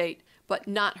birth date, but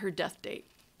not her death date.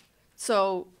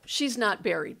 So she's not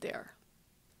buried there.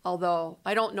 Although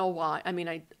I don't know why. I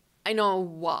mean, I know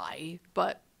why,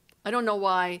 but I don't know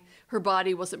why her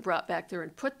body wasn't brought back there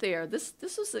and put there. This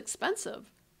was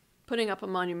expensive, putting up a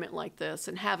monument like this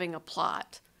and having a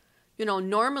plot.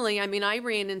 Normally, I mean, I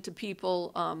ran into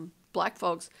people, black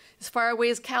folks, as far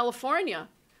away as California.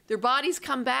 Their bodies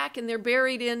come back and they're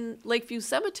buried in Lakeview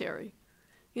Cemetery,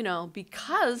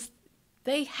 because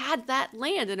they had that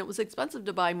land and it was expensive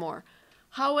to buy more.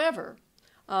 However,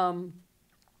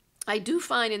 I do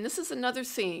find, and this is another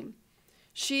theme,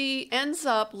 she ends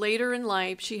up later in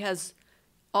life,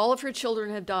 all of her children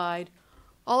have died,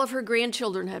 all of her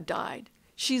grandchildren have died.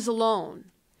 She's alone.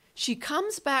 She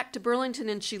comes back to Burlington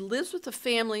and she lives with a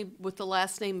family with the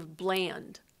last name of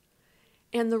Bland.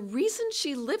 And the reason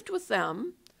she lived with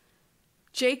them,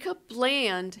 Jacob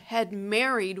Bland had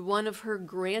married one of her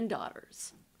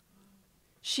granddaughters.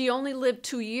 She only lived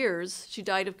 2 years. She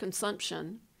died of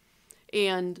consumption.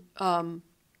 And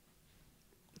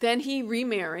then he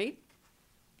remarried,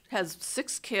 has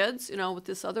 6 kids, with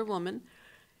this other woman.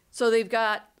 So they've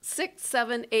got 6,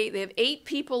 7, 8. They have 8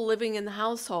 people living in the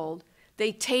household.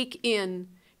 They take in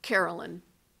Carolyn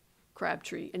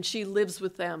Crabtree, and she lives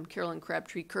with them, Carolyn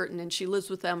Crabtree Curtin, and she lives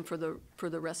with them for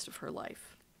the rest of her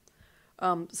life.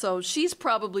 So she's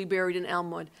probably buried in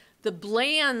Elmwood. The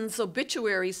Bland's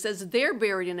obituary says they're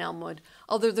buried in Elmwood,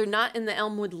 although they're not in the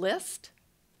Elmwood list,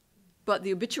 but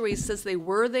the obituary says they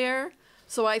were there.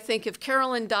 So I think if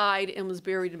Carolyn died and was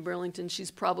buried in Burlington,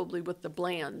 she's probably with the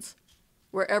Blands,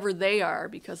 wherever they are,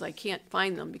 because I can't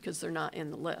find them because they're not in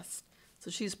the list. So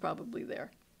she's probably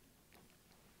there.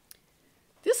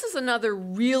 This is another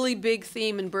really big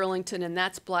theme in Burlington, and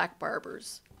that's black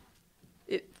barbers.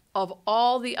 Of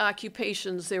all the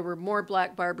occupations, there were more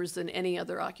black barbers than any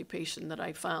other occupation that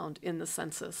I found in the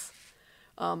census.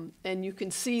 And you can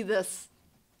see this,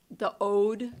 the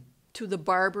Ode to the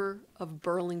Barber of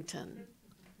Burlington.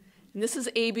 And this is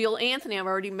Abiel Anthony. I've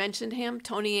already mentioned him.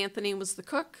 Tony Anthony was the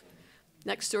cook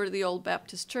next door to the old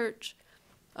Baptist church.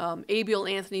 Abiel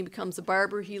Anthony becomes a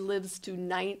barber. He lives to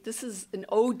this is an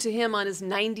ode to him on his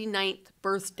 99th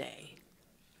birthday.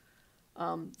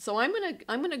 So I'm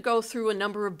gonna go through a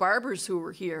number of barbers who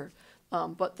were here.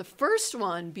 But the first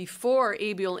one before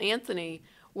Abiel Anthony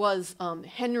was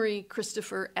Henry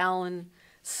Christopher Allen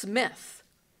Smith.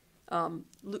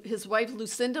 His wife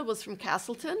Lucinda was from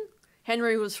Castleton.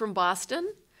 Henry was from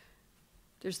Boston.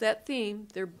 There's that theme.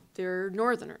 They're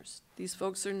Northerners. These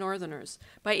folks are Northerners.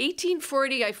 By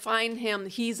 1840, I find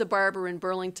he's a barber in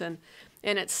Burlington,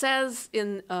 and it says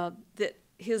that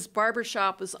his barber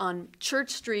shop was on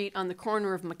Church Street on the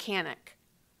corner of Mechanic.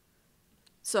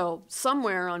 So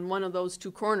somewhere on one of those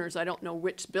 2 corners, I don't know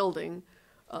which building,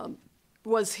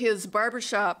 was his barber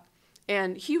shop,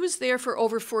 and he was there for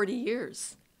over 40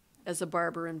 years as a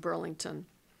barber in Burlington.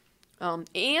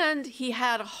 And he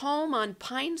had a home on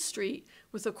Pine Street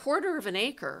with 1/4 of an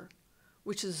acre,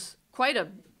 which is quite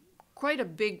a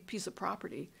big piece of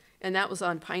property, and that was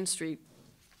on Pine Street.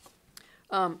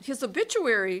 His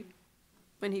obituary,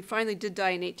 when he finally did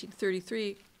die in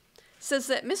 1833, says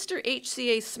that Mr.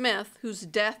 H.C.A. Smith, whose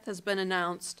death has been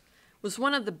announced, was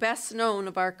one of the best known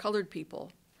of our colored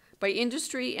people. By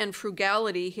industry and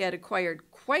frugality, he had acquired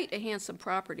quite a handsome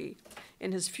property,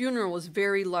 and his funeral was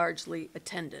very largely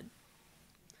attended.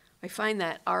 I find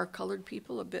that our colored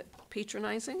people a bit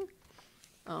patronizing,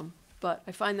 but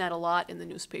I find that a lot in the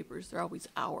newspapers. They're always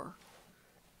our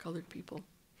colored people.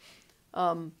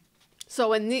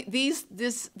 So, and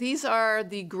these are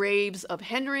the graves of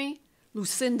Henry,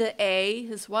 Lucinda A.,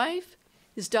 his wife,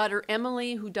 his daughter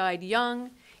Emily, who died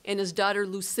young, and his daughter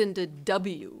Lucinda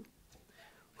W.,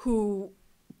 who,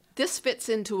 this fits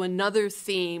into another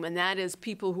theme, and that is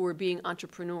people who are being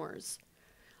entrepreneurs.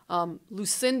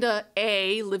 Lucinda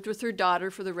A. lived with her daughter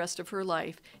for the rest of her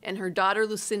life, and her daughter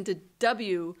Lucinda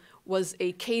W. was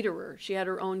a caterer. She had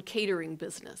her own catering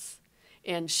business,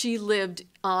 and she lived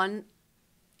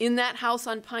in that house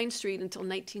on Pine Street until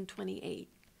 1928.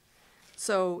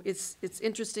 So it's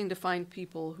interesting to find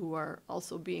people who are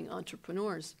also being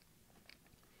entrepreneurs.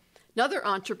 Another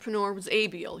entrepreneur was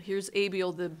Abiel. Here's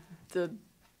Abiel, the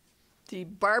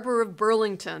barber of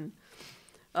Burlington.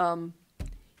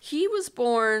 He was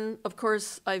born, of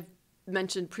course, I've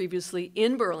mentioned previously,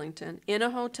 in Burlington, in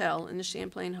a hotel, in the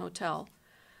Champlain Hotel.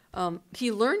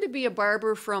 He learned to be a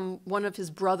barber from one of his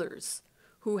brothers,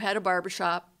 who had a barber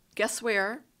shop, guess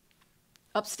where?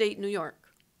 Upstate New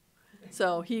York.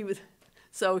 So he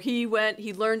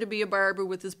learned to be a barber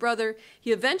with his brother.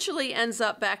 He eventually ends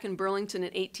up back in Burlington in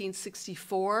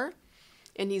 1864,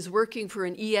 and he's working for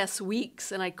an E.S.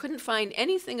 Weeks, and I couldn't find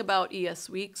anything about E.S.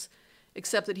 Weeks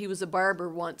except that he was a barber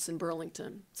once in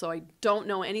Burlington. So I don't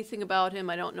know anything about him.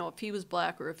 I don't know if he was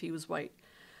black or if he was white.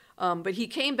 But he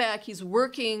came back. He's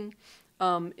working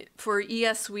for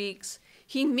E.S. Weeks.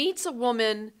 He meets a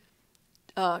woman,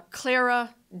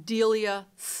 Clara Delia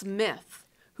Smith,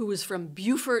 who was from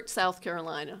Beaufort, South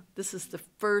Carolina. This is the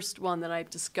first one that I've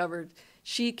discovered.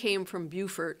 She came from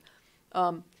Beaufort.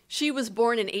 She was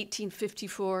born in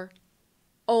 1854,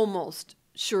 almost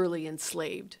surely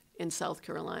enslaved in South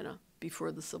Carolina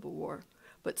before the Civil War.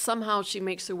 But somehow she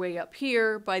makes her way up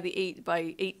here by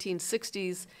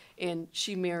 1860s, and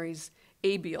she marries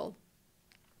Abiel.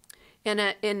 And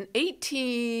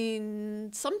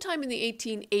sometime in the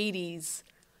 1880s,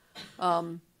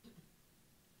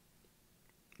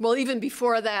 well, even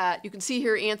before that, you can see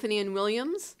here Anthony and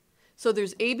Williams. So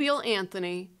there's Abiel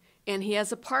Anthony, and he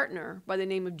has a partner by the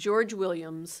name of George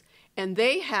Williams, and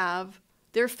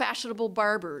they're fashionable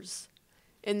barbers,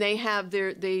 and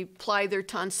they ply their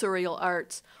tonsorial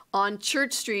arts on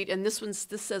Church Street, and this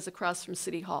says across from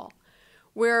City Hall,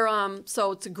 where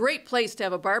so it's a great place to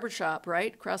have a barber shop,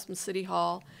 right, across from City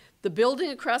Hall. The building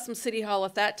across from City Hall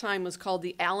at that time was called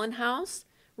the Allen House.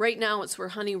 Right now it's where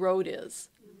Honey Road is.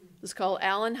 It's called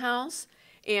Allen House,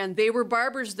 and they were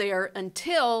barbers there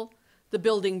until the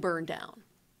building burned down,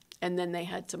 and then they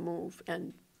had to move,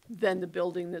 and then the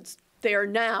building that's there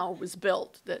now was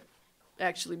built that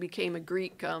actually became a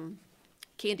Greek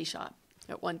candy shop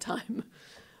at one time.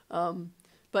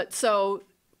 But so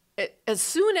as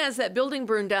soon as that building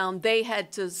burned down, they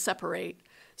had to separate.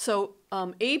 So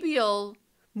Abiel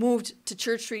moved to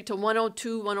Church Street, to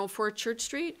 102, 104 Church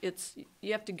Street.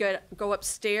 You have to go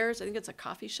upstairs. I think it's a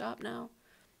coffee shop now.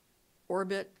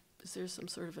 Orbit. Is there some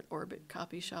sort of an Orbit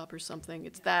coffee shop or something?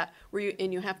 It's that where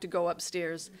you have to go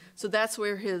upstairs. So that's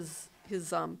where his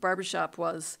barbershop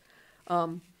was.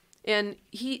 And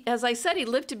he, as I said, he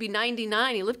lived to be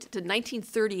 99. He lived to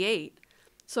 1938.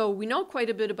 So we know quite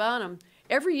a bit about him.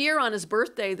 Every year on his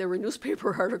birthday, there were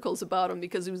newspaper articles about him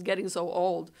because he was getting so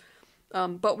old.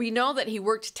 But we know that he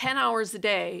worked 10 hours a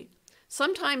day,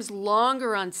 sometimes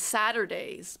longer on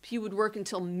Saturdays. He would work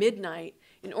until midnight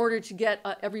in order to get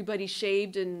everybody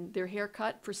shaved and their hair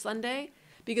cut for Sunday,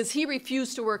 because he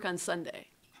refused to work on Sunday.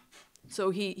 So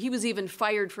he was even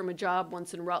fired from a job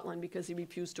once in Rutland because he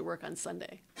refused to work on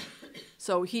Sunday.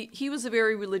 So he was a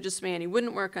very religious man. He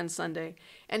wouldn't work on Sunday.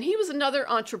 And he was another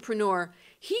entrepreneur.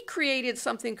 He created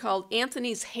something called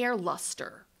Anthony's Hair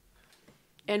Luster.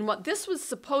 And what this was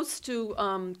supposed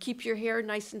to keep your hair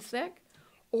nice and thick,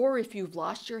 or if you've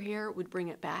lost your hair, it would bring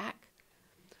it back.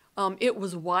 It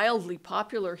was wildly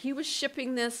popular. He was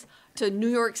shipping this to New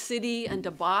York City and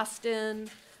to Boston.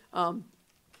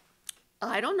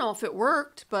 I don't know if it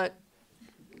worked, but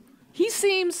he's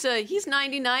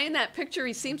 99 in that picture.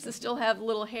 He seems to still have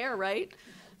little hair, right?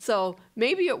 So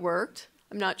maybe it worked.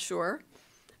 I'm not sure.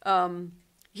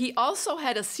 He also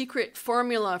had a secret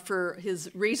formula for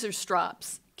his razor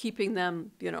strops, keeping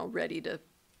them, ready to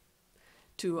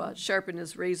sharpen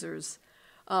his razors.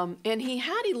 And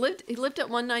he lived at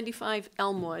 195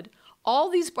 Elmwood. All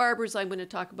these barbers I'm going to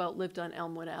talk about lived on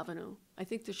Elmwood Avenue. I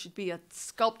think there should be a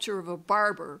sculpture of a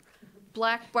barber,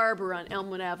 black barber on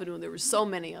Elmwood Avenue. There were so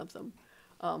many of them,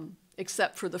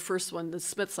 except for the first one, the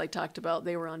Smiths I talked about.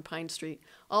 They were on Pine Street.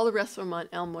 All the rest of them on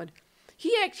Elmwood.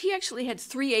 He actually had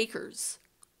 3 acres.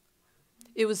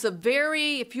 It was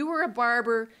if you were a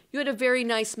barber, you had a very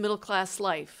nice middle-class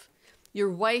life. Your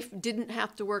wife didn't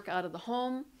have to work out of the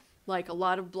home like a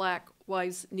lot of black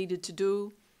wives needed to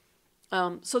do.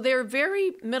 So they were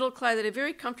very middle-class, they had a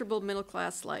very comfortable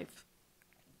middle-class life.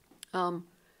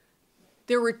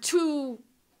 There were two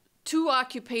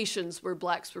occupations where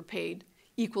blacks were paid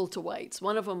equal to whites.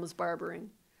 One of them was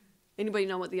barbering. Anybody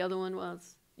know what the other one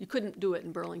was? You couldn't do it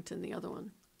in Burlington, the other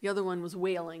one. The other one was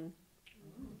whaling.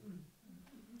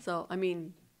 So, I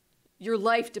mean, your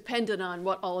life depended on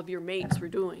what all of your mates were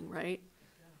doing, right?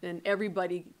 And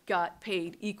everybody got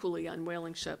paid equally on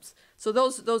whaling ships. So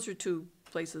those are two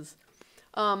places.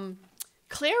 Clara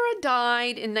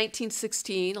died in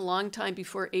 1916, a long time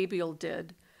before Abiel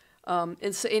did.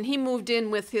 And he moved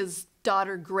in with his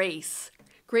daughter, Grace.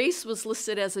 Grace was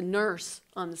listed as a nurse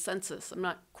on the census. I'm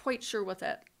not quite sure what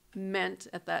that meant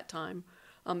at that time.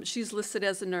 She's listed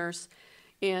as a nurse.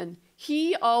 And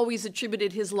he always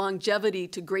attributed his longevity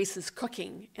to Grace's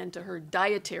cooking and to her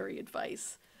dietary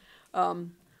advice.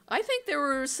 I think there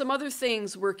were some other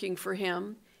things working for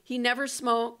him. He never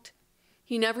smoked.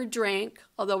 He never drank,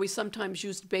 although he sometimes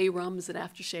used bay rum as an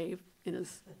aftershave in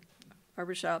his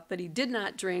barbershop, but he did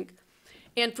not drink.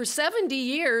 And for 70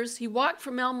 years, he walked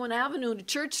from Elmwood Avenue to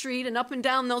Church Street and up and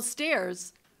down those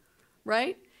stairs,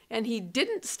 right? And he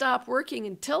didn't stop working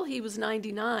until he was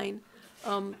 99,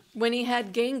 when he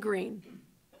had gangrene,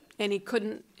 and he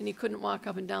couldn't walk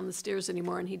up and down the stairs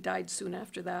anymore, and he died soon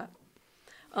after that.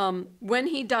 When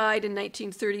he died in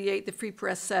 1938, the Free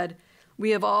Press said,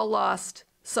 "We have all lost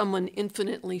someone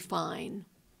infinitely fine."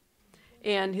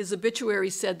 And his obituary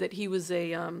said that he was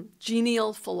a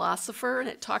genial philosopher, and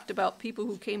it talked about people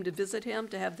who came to visit him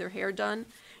to have their hair done,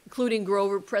 including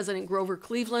President Grover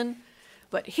Cleveland.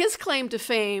 But his claim to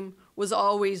fame was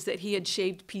always that he had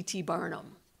shaved P.T.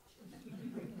 Barnum.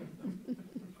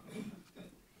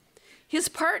 His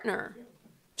partner,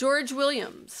 George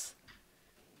Williams.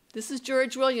 This is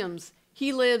George Williams.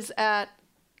 He lives at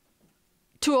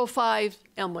 205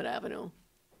 Elmwood Avenue,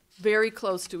 very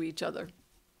close to each other.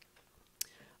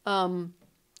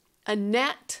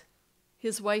 Annette,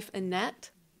 his wife Annette,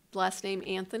 last name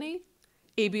Anthony,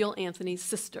 Abiel Anthony's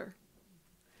sister.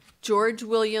 George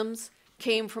Williams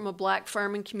came from a black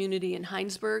farming community in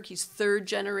Heinsberg. He's third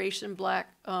generation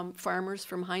black farmers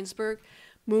from Heinsberg,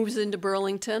 moves into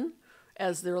Burlington,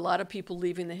 as there are a lot of people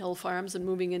leaving the hill farms and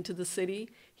moving into the city.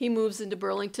 He moves into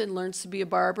Burlington, learns to be a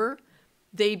barber.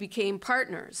 They became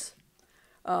partners.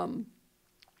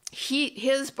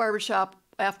 His barbershop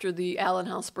after the Allen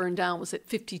House burned down was at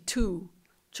 52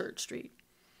 Church Street.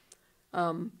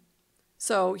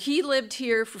 So he lived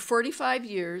here for 45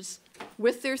 years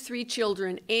with their 3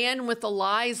 children and with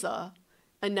Eliza,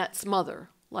 Annette's mother,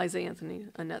 Eliza Anthony,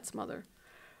 Annette's mother.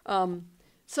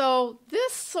 So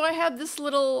I have this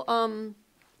little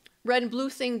red and blue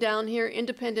thing down here,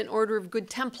 Independent Order of Good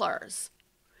Templars.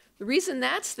 The reason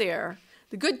that's there,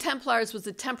 the Good Templars was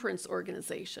a temperance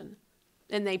organization.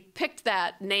 And they picked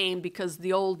that name because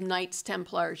the old Knights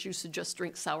Templars used to just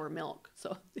drink sour milk,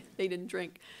 so they didn't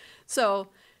drink. So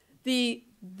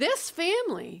this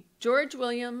family, George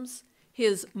Williams,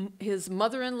 his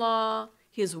mother-in-law,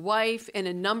 his wife, and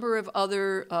a number of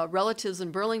other relatives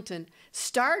in Burlington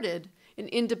started an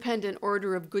Independent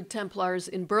Order of Good Templars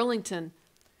in Burlington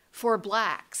for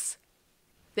blacks.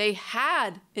 They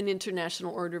had an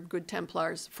International Order of Good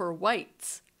Templars for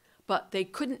whites, but they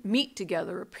couldn't meet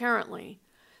together, apparently.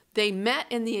 They met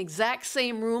in the exact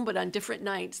same room, but on different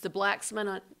nights. The blacks met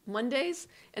on Mondays,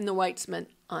 and the whites met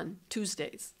on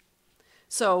Tuesdays.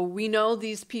 So we know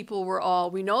these people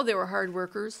we know they were hard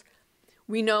workers.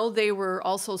 We know they were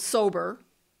also sober.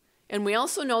 And we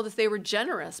also know that they were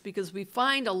generous, because we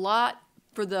find a lot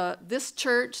for this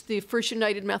church, the First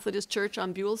United Methodist Church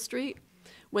on Buell Street.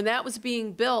 When that was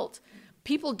being built,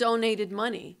 people donated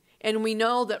money. And we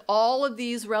know that all of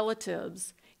these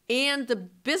relatives and the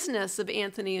business of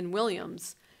Anthony and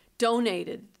Williams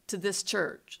donated to this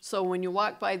church. So when you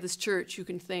walk by this church, you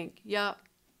can think, yeah,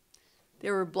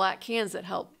 there were black hands that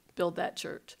helped build that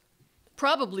church.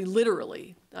 Probably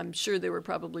literally. I'm sure there were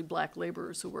probably black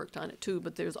laborers who worked on it too,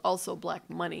 but there's also black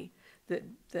money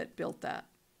that built that.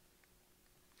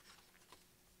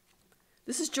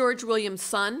 This is George Williams'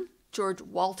 son, George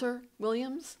Walter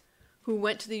Williams, who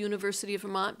went to the University of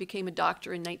Vermont, became a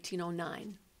doctor in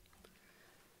 1909.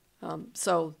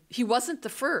 So he wasn't the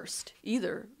first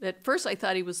either. At first I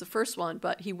thought he was the first one,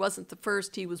 but he wasn't the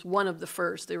first. He was one of the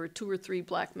first. There were 2 or 3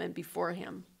 black men before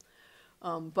him.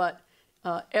 But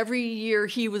every year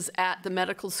he was at the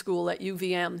medical school at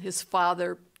UVM, his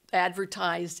father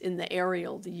advertised in the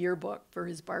Ariel, the yearbook for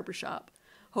his barbershop,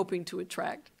 hoping to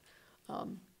attract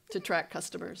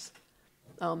customers.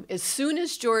 As soon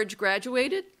as George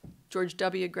graduated, George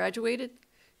W. graduated,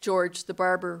 George, the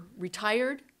barber,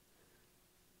 retired.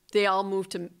 They all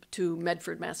moved to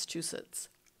Medford, Massachusetts.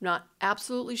 Not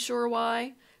absolutely sure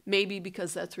why. Maybe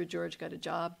because that's where George got a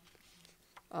job.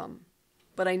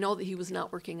 But I know that he was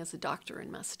not working as a doctor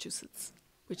in Massachusetts,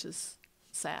 which is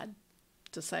sad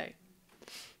to say.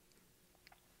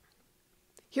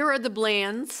 Here are the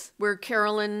Blands, where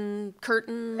Carolyn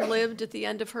Curtin lived at the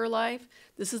end of her life.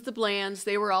 This is the Blands.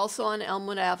 They were also on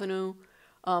Elmwood Avenue.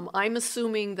 I'm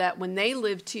assuming that when they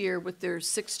lived here with their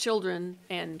 6 children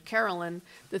and Carolyn,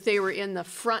 that they were in the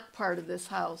front part of this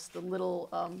house, the little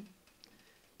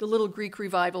Greek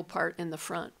Revival part in the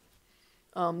front.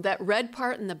 That red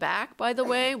part in the back, by the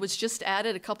way, was just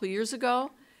added a couple years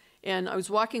ago. And I was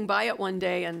walking by it one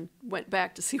day and went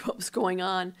back to see what was going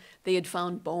on. They had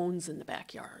found bones in the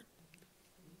backyard.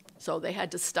 So they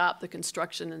had to stop the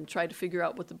construction and try to figure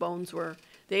out what the bones were.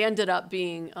 They ended up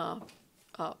being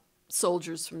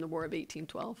soldiers from the War of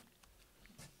 1812.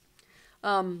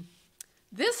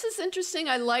 This is interesting.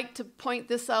 I like to point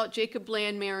this out. Jacob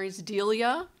Bland marries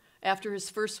Delia after his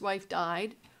first wife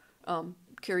died,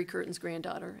 Carrie Curtin's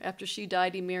granddaughter. After she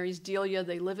died, he marries Delia.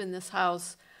 They live in this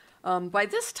house. By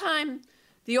this time,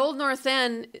 the Old North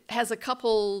End has a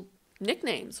couple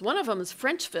nicknames. One of them is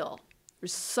Frenchville.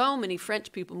 There's so many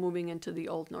French people moving into the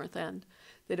Old North End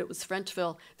that it was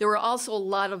Frenchville. There were also a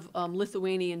lot of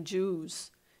Lithuanian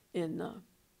Jews in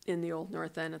the Old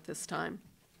North End at this time.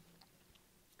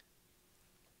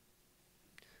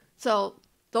 So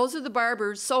those are the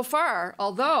barbers so far,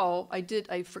 although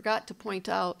I forgot to point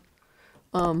out,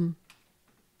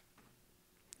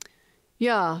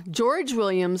 George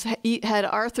Williams had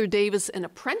Arthur Davis, an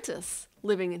apprentice,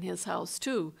 living in his house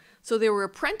too. So there were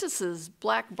apprentices,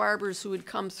 black barbers who would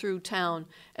come through town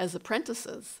as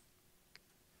apprentices.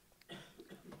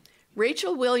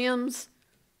 Rachel Williams,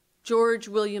 George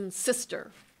Williams' sister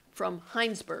from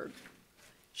Heinsberg.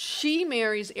 She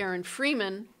marries Aaron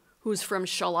Freeman, who's from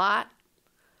Charlotte,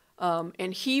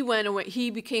 and he went away. He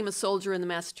became a soldier in the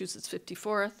Massachusetts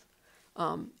 54th.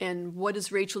 And what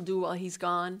does Rachel do while he's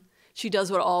gone? She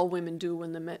does what all women do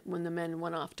when the men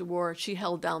went off to war. She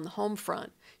held down the home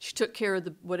front. She took care of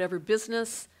whatever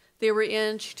business they were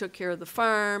in. She took care of the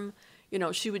farm. You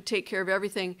know, she would take care of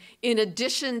everything, in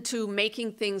addition to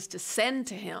making things to send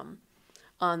to him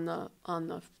on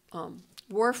the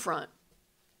war front.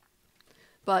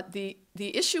 But the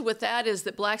issue with that is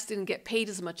that blacks didn't get paid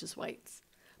as much as whites.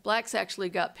 Blacks actually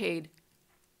got paid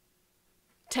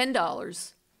 $10,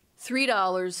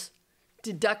 $3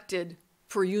 deducted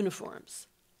for uniforms.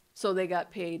 So they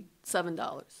got paid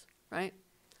 $7, right?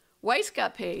 Whites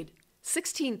got paid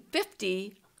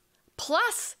 $16.50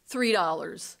 plus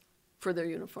 $3 for their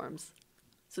uniforms.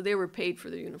 So they were paid for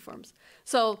their uniforms.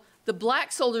 So the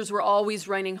black soldiers were always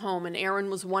writing home, and Aaron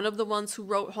was one of the ones who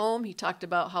wrote home. He talked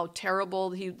about how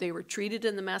terrible they were treated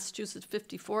in the Massachusetts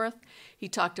 54th. He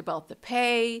talked about the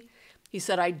pay. He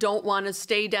said, I don't want to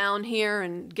stay down here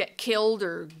and get killed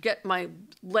or get my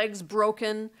legs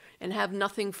broken and have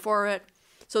nothing for it.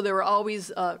 So they were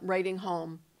always writing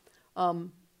home.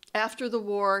 After the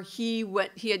war, he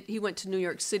went to New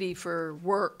York City for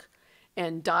work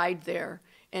and died there.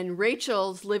 And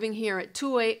Rachel's living here at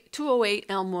 208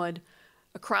 Elmwood,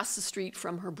 across the street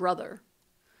from her brother.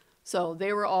 So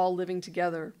they were all living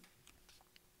together.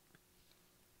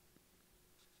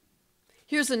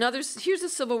 Here's a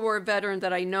Civil War veteran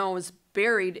that I know is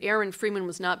buried. Aaron Freeman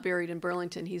was not buried in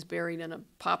Burlington. He's buried in a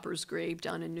pauper's grave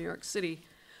down in New York City.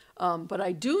 But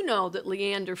I do know that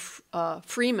Leander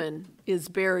Freeman is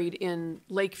buried in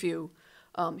Lakeview.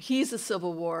 He's a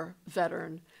Civil War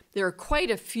veteran. There are quite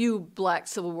a few black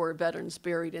Civil War veterans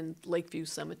buried in Lakeview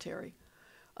Cemetery.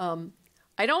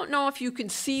 I don't know if you can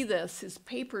see this. His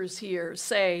papers here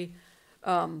say,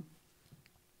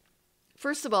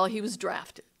 first of all, he was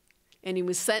drafted, and he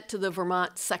was sent to the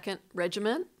Vermont 2nd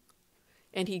Regiment.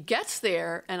 And he gets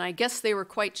there, and I guess they were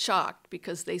quite shocked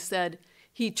because they said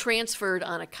he transferred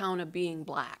on account of being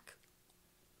black.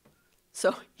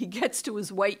 So he gets to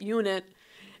his white unit,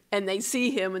 and they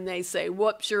see him, and they say,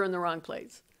 whoops, you're in the wrong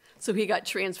place. So he got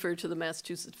transferred to the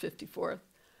Massachusetts 54th.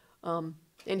 And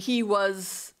he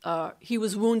was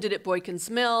wounded at Boykin's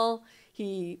Mill.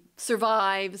 He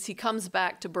survives. He comes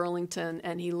back to Burlington,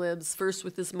 and he lives first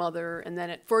with his mother. And then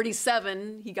at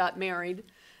 47, he got married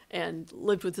and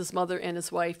lived with his mother and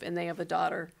his wife, and they have a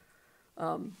daughter.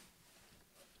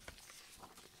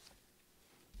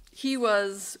 He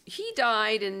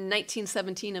died in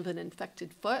 1917 of an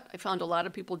infected foot. I found a lot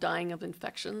of people dying of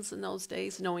infections in those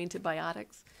days, no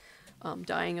antibiotics,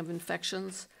 dying of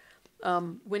infections.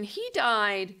 When he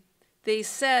died, they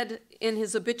said in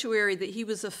his obituary that he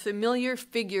was a familiar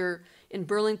figure in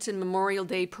Burlington Memorial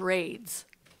Day parades,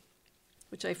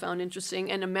 which I found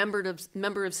interesting, and a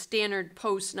member of Standard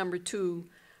Post number 2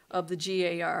 of the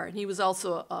GAR. And he was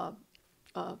also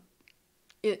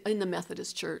in the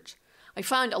Methodist Church. I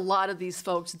found a lot of these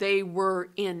folks, they were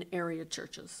in area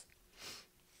churches.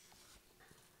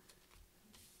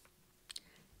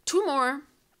 2 more.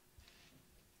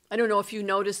 I don't know if you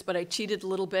noticed, but I cheated a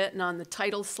little bit, and on the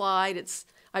title slide,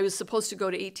 I was supposed to go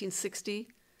to 1860.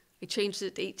 I changed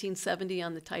it to 1870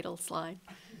 on the title slide,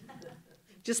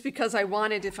 just because I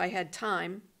wanted, if I had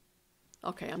time.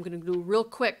 Okay, I'm going to do real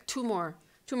quick, 2 more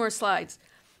slides.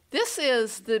 This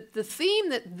is the theme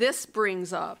that this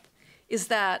brings up is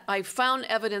that I found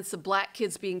evidence of black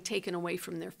kids being taken away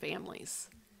from their families.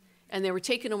 And they were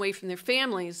taken away from their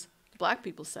families, black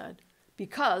people said,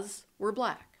 because we're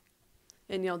black.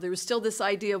 And, there was still this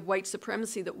idea of white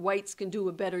supremacy, that whites can do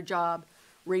a better job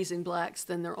raising blacks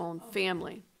than their own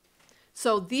family.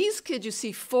 So these kids, you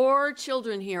see 4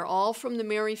 children here, all from the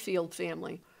Merrifield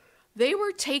family. They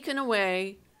were taken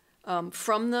away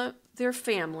from their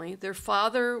family. Their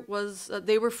father was,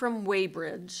 they were from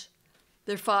Weybridge.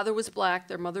 Their father was black,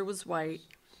 their mother was white.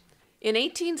 In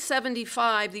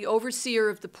 1875, the overseer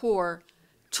of the poor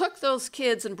took those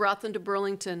kids and brought them to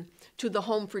Burlington to the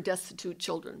Home for Destitute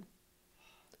Children.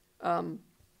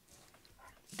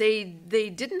 They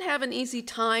didn't have an easy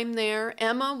time there.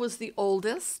 Emma was the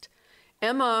oldest.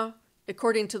 Emma,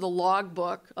 according to the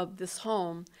logbook of this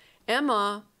home,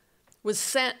 Emma was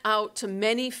sent out to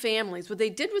many families. What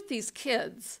they did with these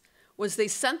kids was they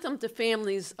sent them to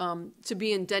families to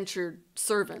be indentured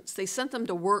servants. They sent them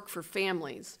to work for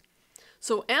families.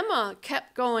 So Emma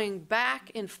kept going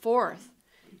back and forth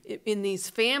in these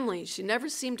families. She never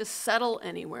seemed to settle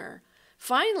anywhere.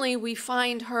 Finally, we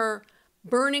find her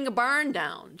burning a barn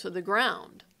down to the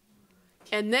ground.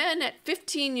 And then at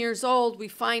 15 years old, we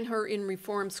find her in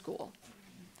reform school.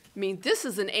 I mean, this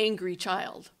is an angry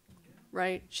child,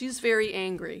 right? She's very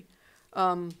angry.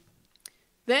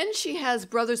 Then she has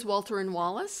brothers Walter and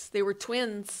Wallace. They were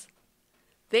twins.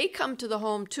 They come to the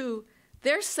home too.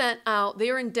 They're sent out.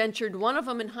 They're indentured, one of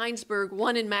them in Heinsberg,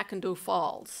 one in McIndoe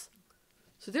Falls.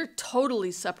 So they're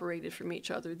totally separated from each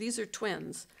other. These are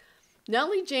twins.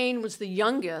 Nellie Jane was the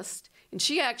youngest, and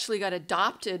she actually got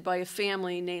adopted by a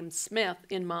family named Smith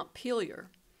in Montpelier.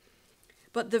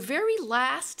 But the very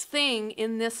last thing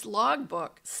in this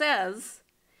logbook says,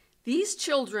 these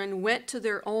children went to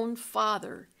their own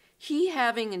father, he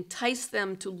having enticed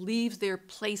them to leave their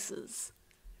places,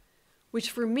 which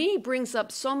for me brings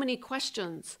up so many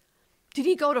questions. Did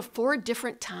he go to 4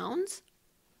 different towns?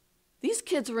 These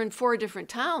kids were in 4 different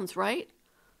towns, right?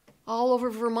 All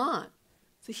over Vermont.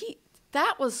 So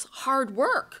that was hard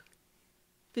work.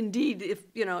 Indeed,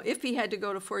 if he had to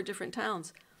go to 4 different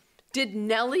towns. Did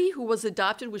Nellie, who was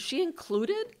adopted, was she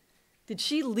included? Did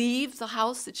she leave the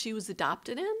house that she was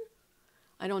adopted in?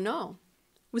 I don't know.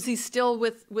 Was he still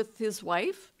with his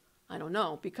wife? I don't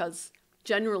know, because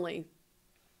generally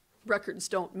records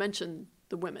don't mention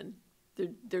the women.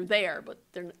 They're there, but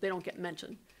they don't get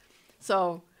mentioned.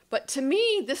 So, but to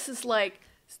me, this is like,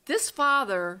 this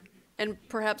father and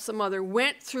perhaps some mother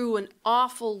went through an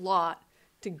awful lot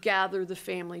to gather the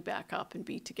family back up and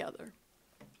be together.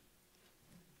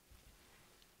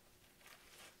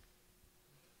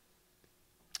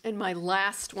 And my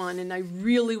last one, and I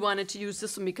really wanted to use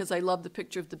this one because I love the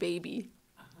picture of the baby.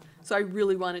 So I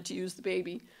really wanted to use the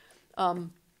baby.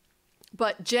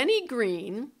 But Jenny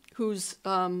Green, whose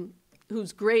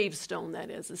gravestone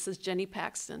that is, this is Jenny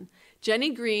Paxton.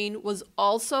 Jenny Green was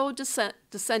also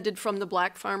descended from the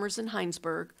black farmers in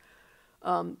Heinsberg.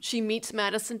 She meets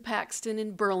Madison Paxton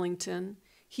in Burlington.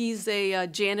 He's a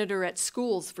janitor at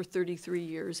schools for 33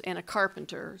 years and a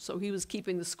carpenter. So he was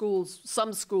keeping the schools,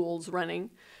 some schools running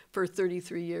for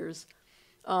 33 years.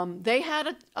 They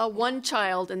had one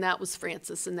child, and that was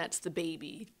Frances, and that's the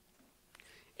baby.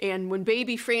 And when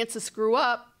baby Frances grew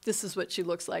up, this is what she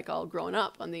looks like all grown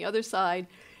up on the other side.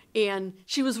 And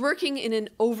she was working in an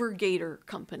overgator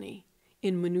company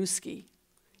in Winooski.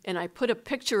 And I put a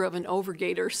picture of an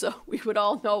overgator so we would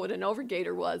all know what an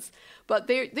overgator was. But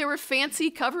there were fancy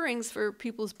coverings for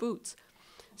people's boots.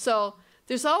 So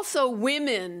there's also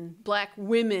women, black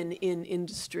women in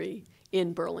industry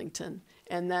in Burlington.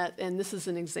 And this is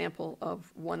an example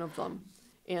of one of them.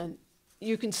 And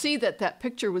you can see that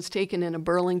picture was taken in a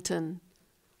Burlington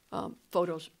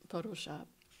Photoshop.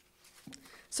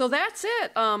 So that's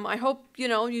it. I hope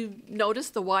you notice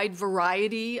the wide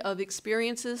variety of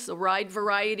experiences, the wide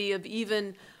variety of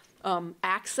even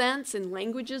accents and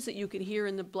languages that you could hear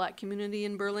in the black community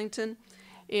in Burlington.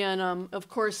 And of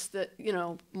course,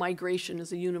 migration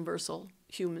is a universal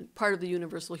human, part of the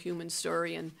universal human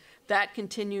story, and that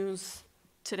continues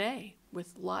today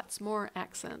with lots more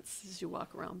accents as you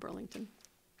walk around Burlington.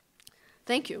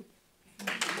 Thank you.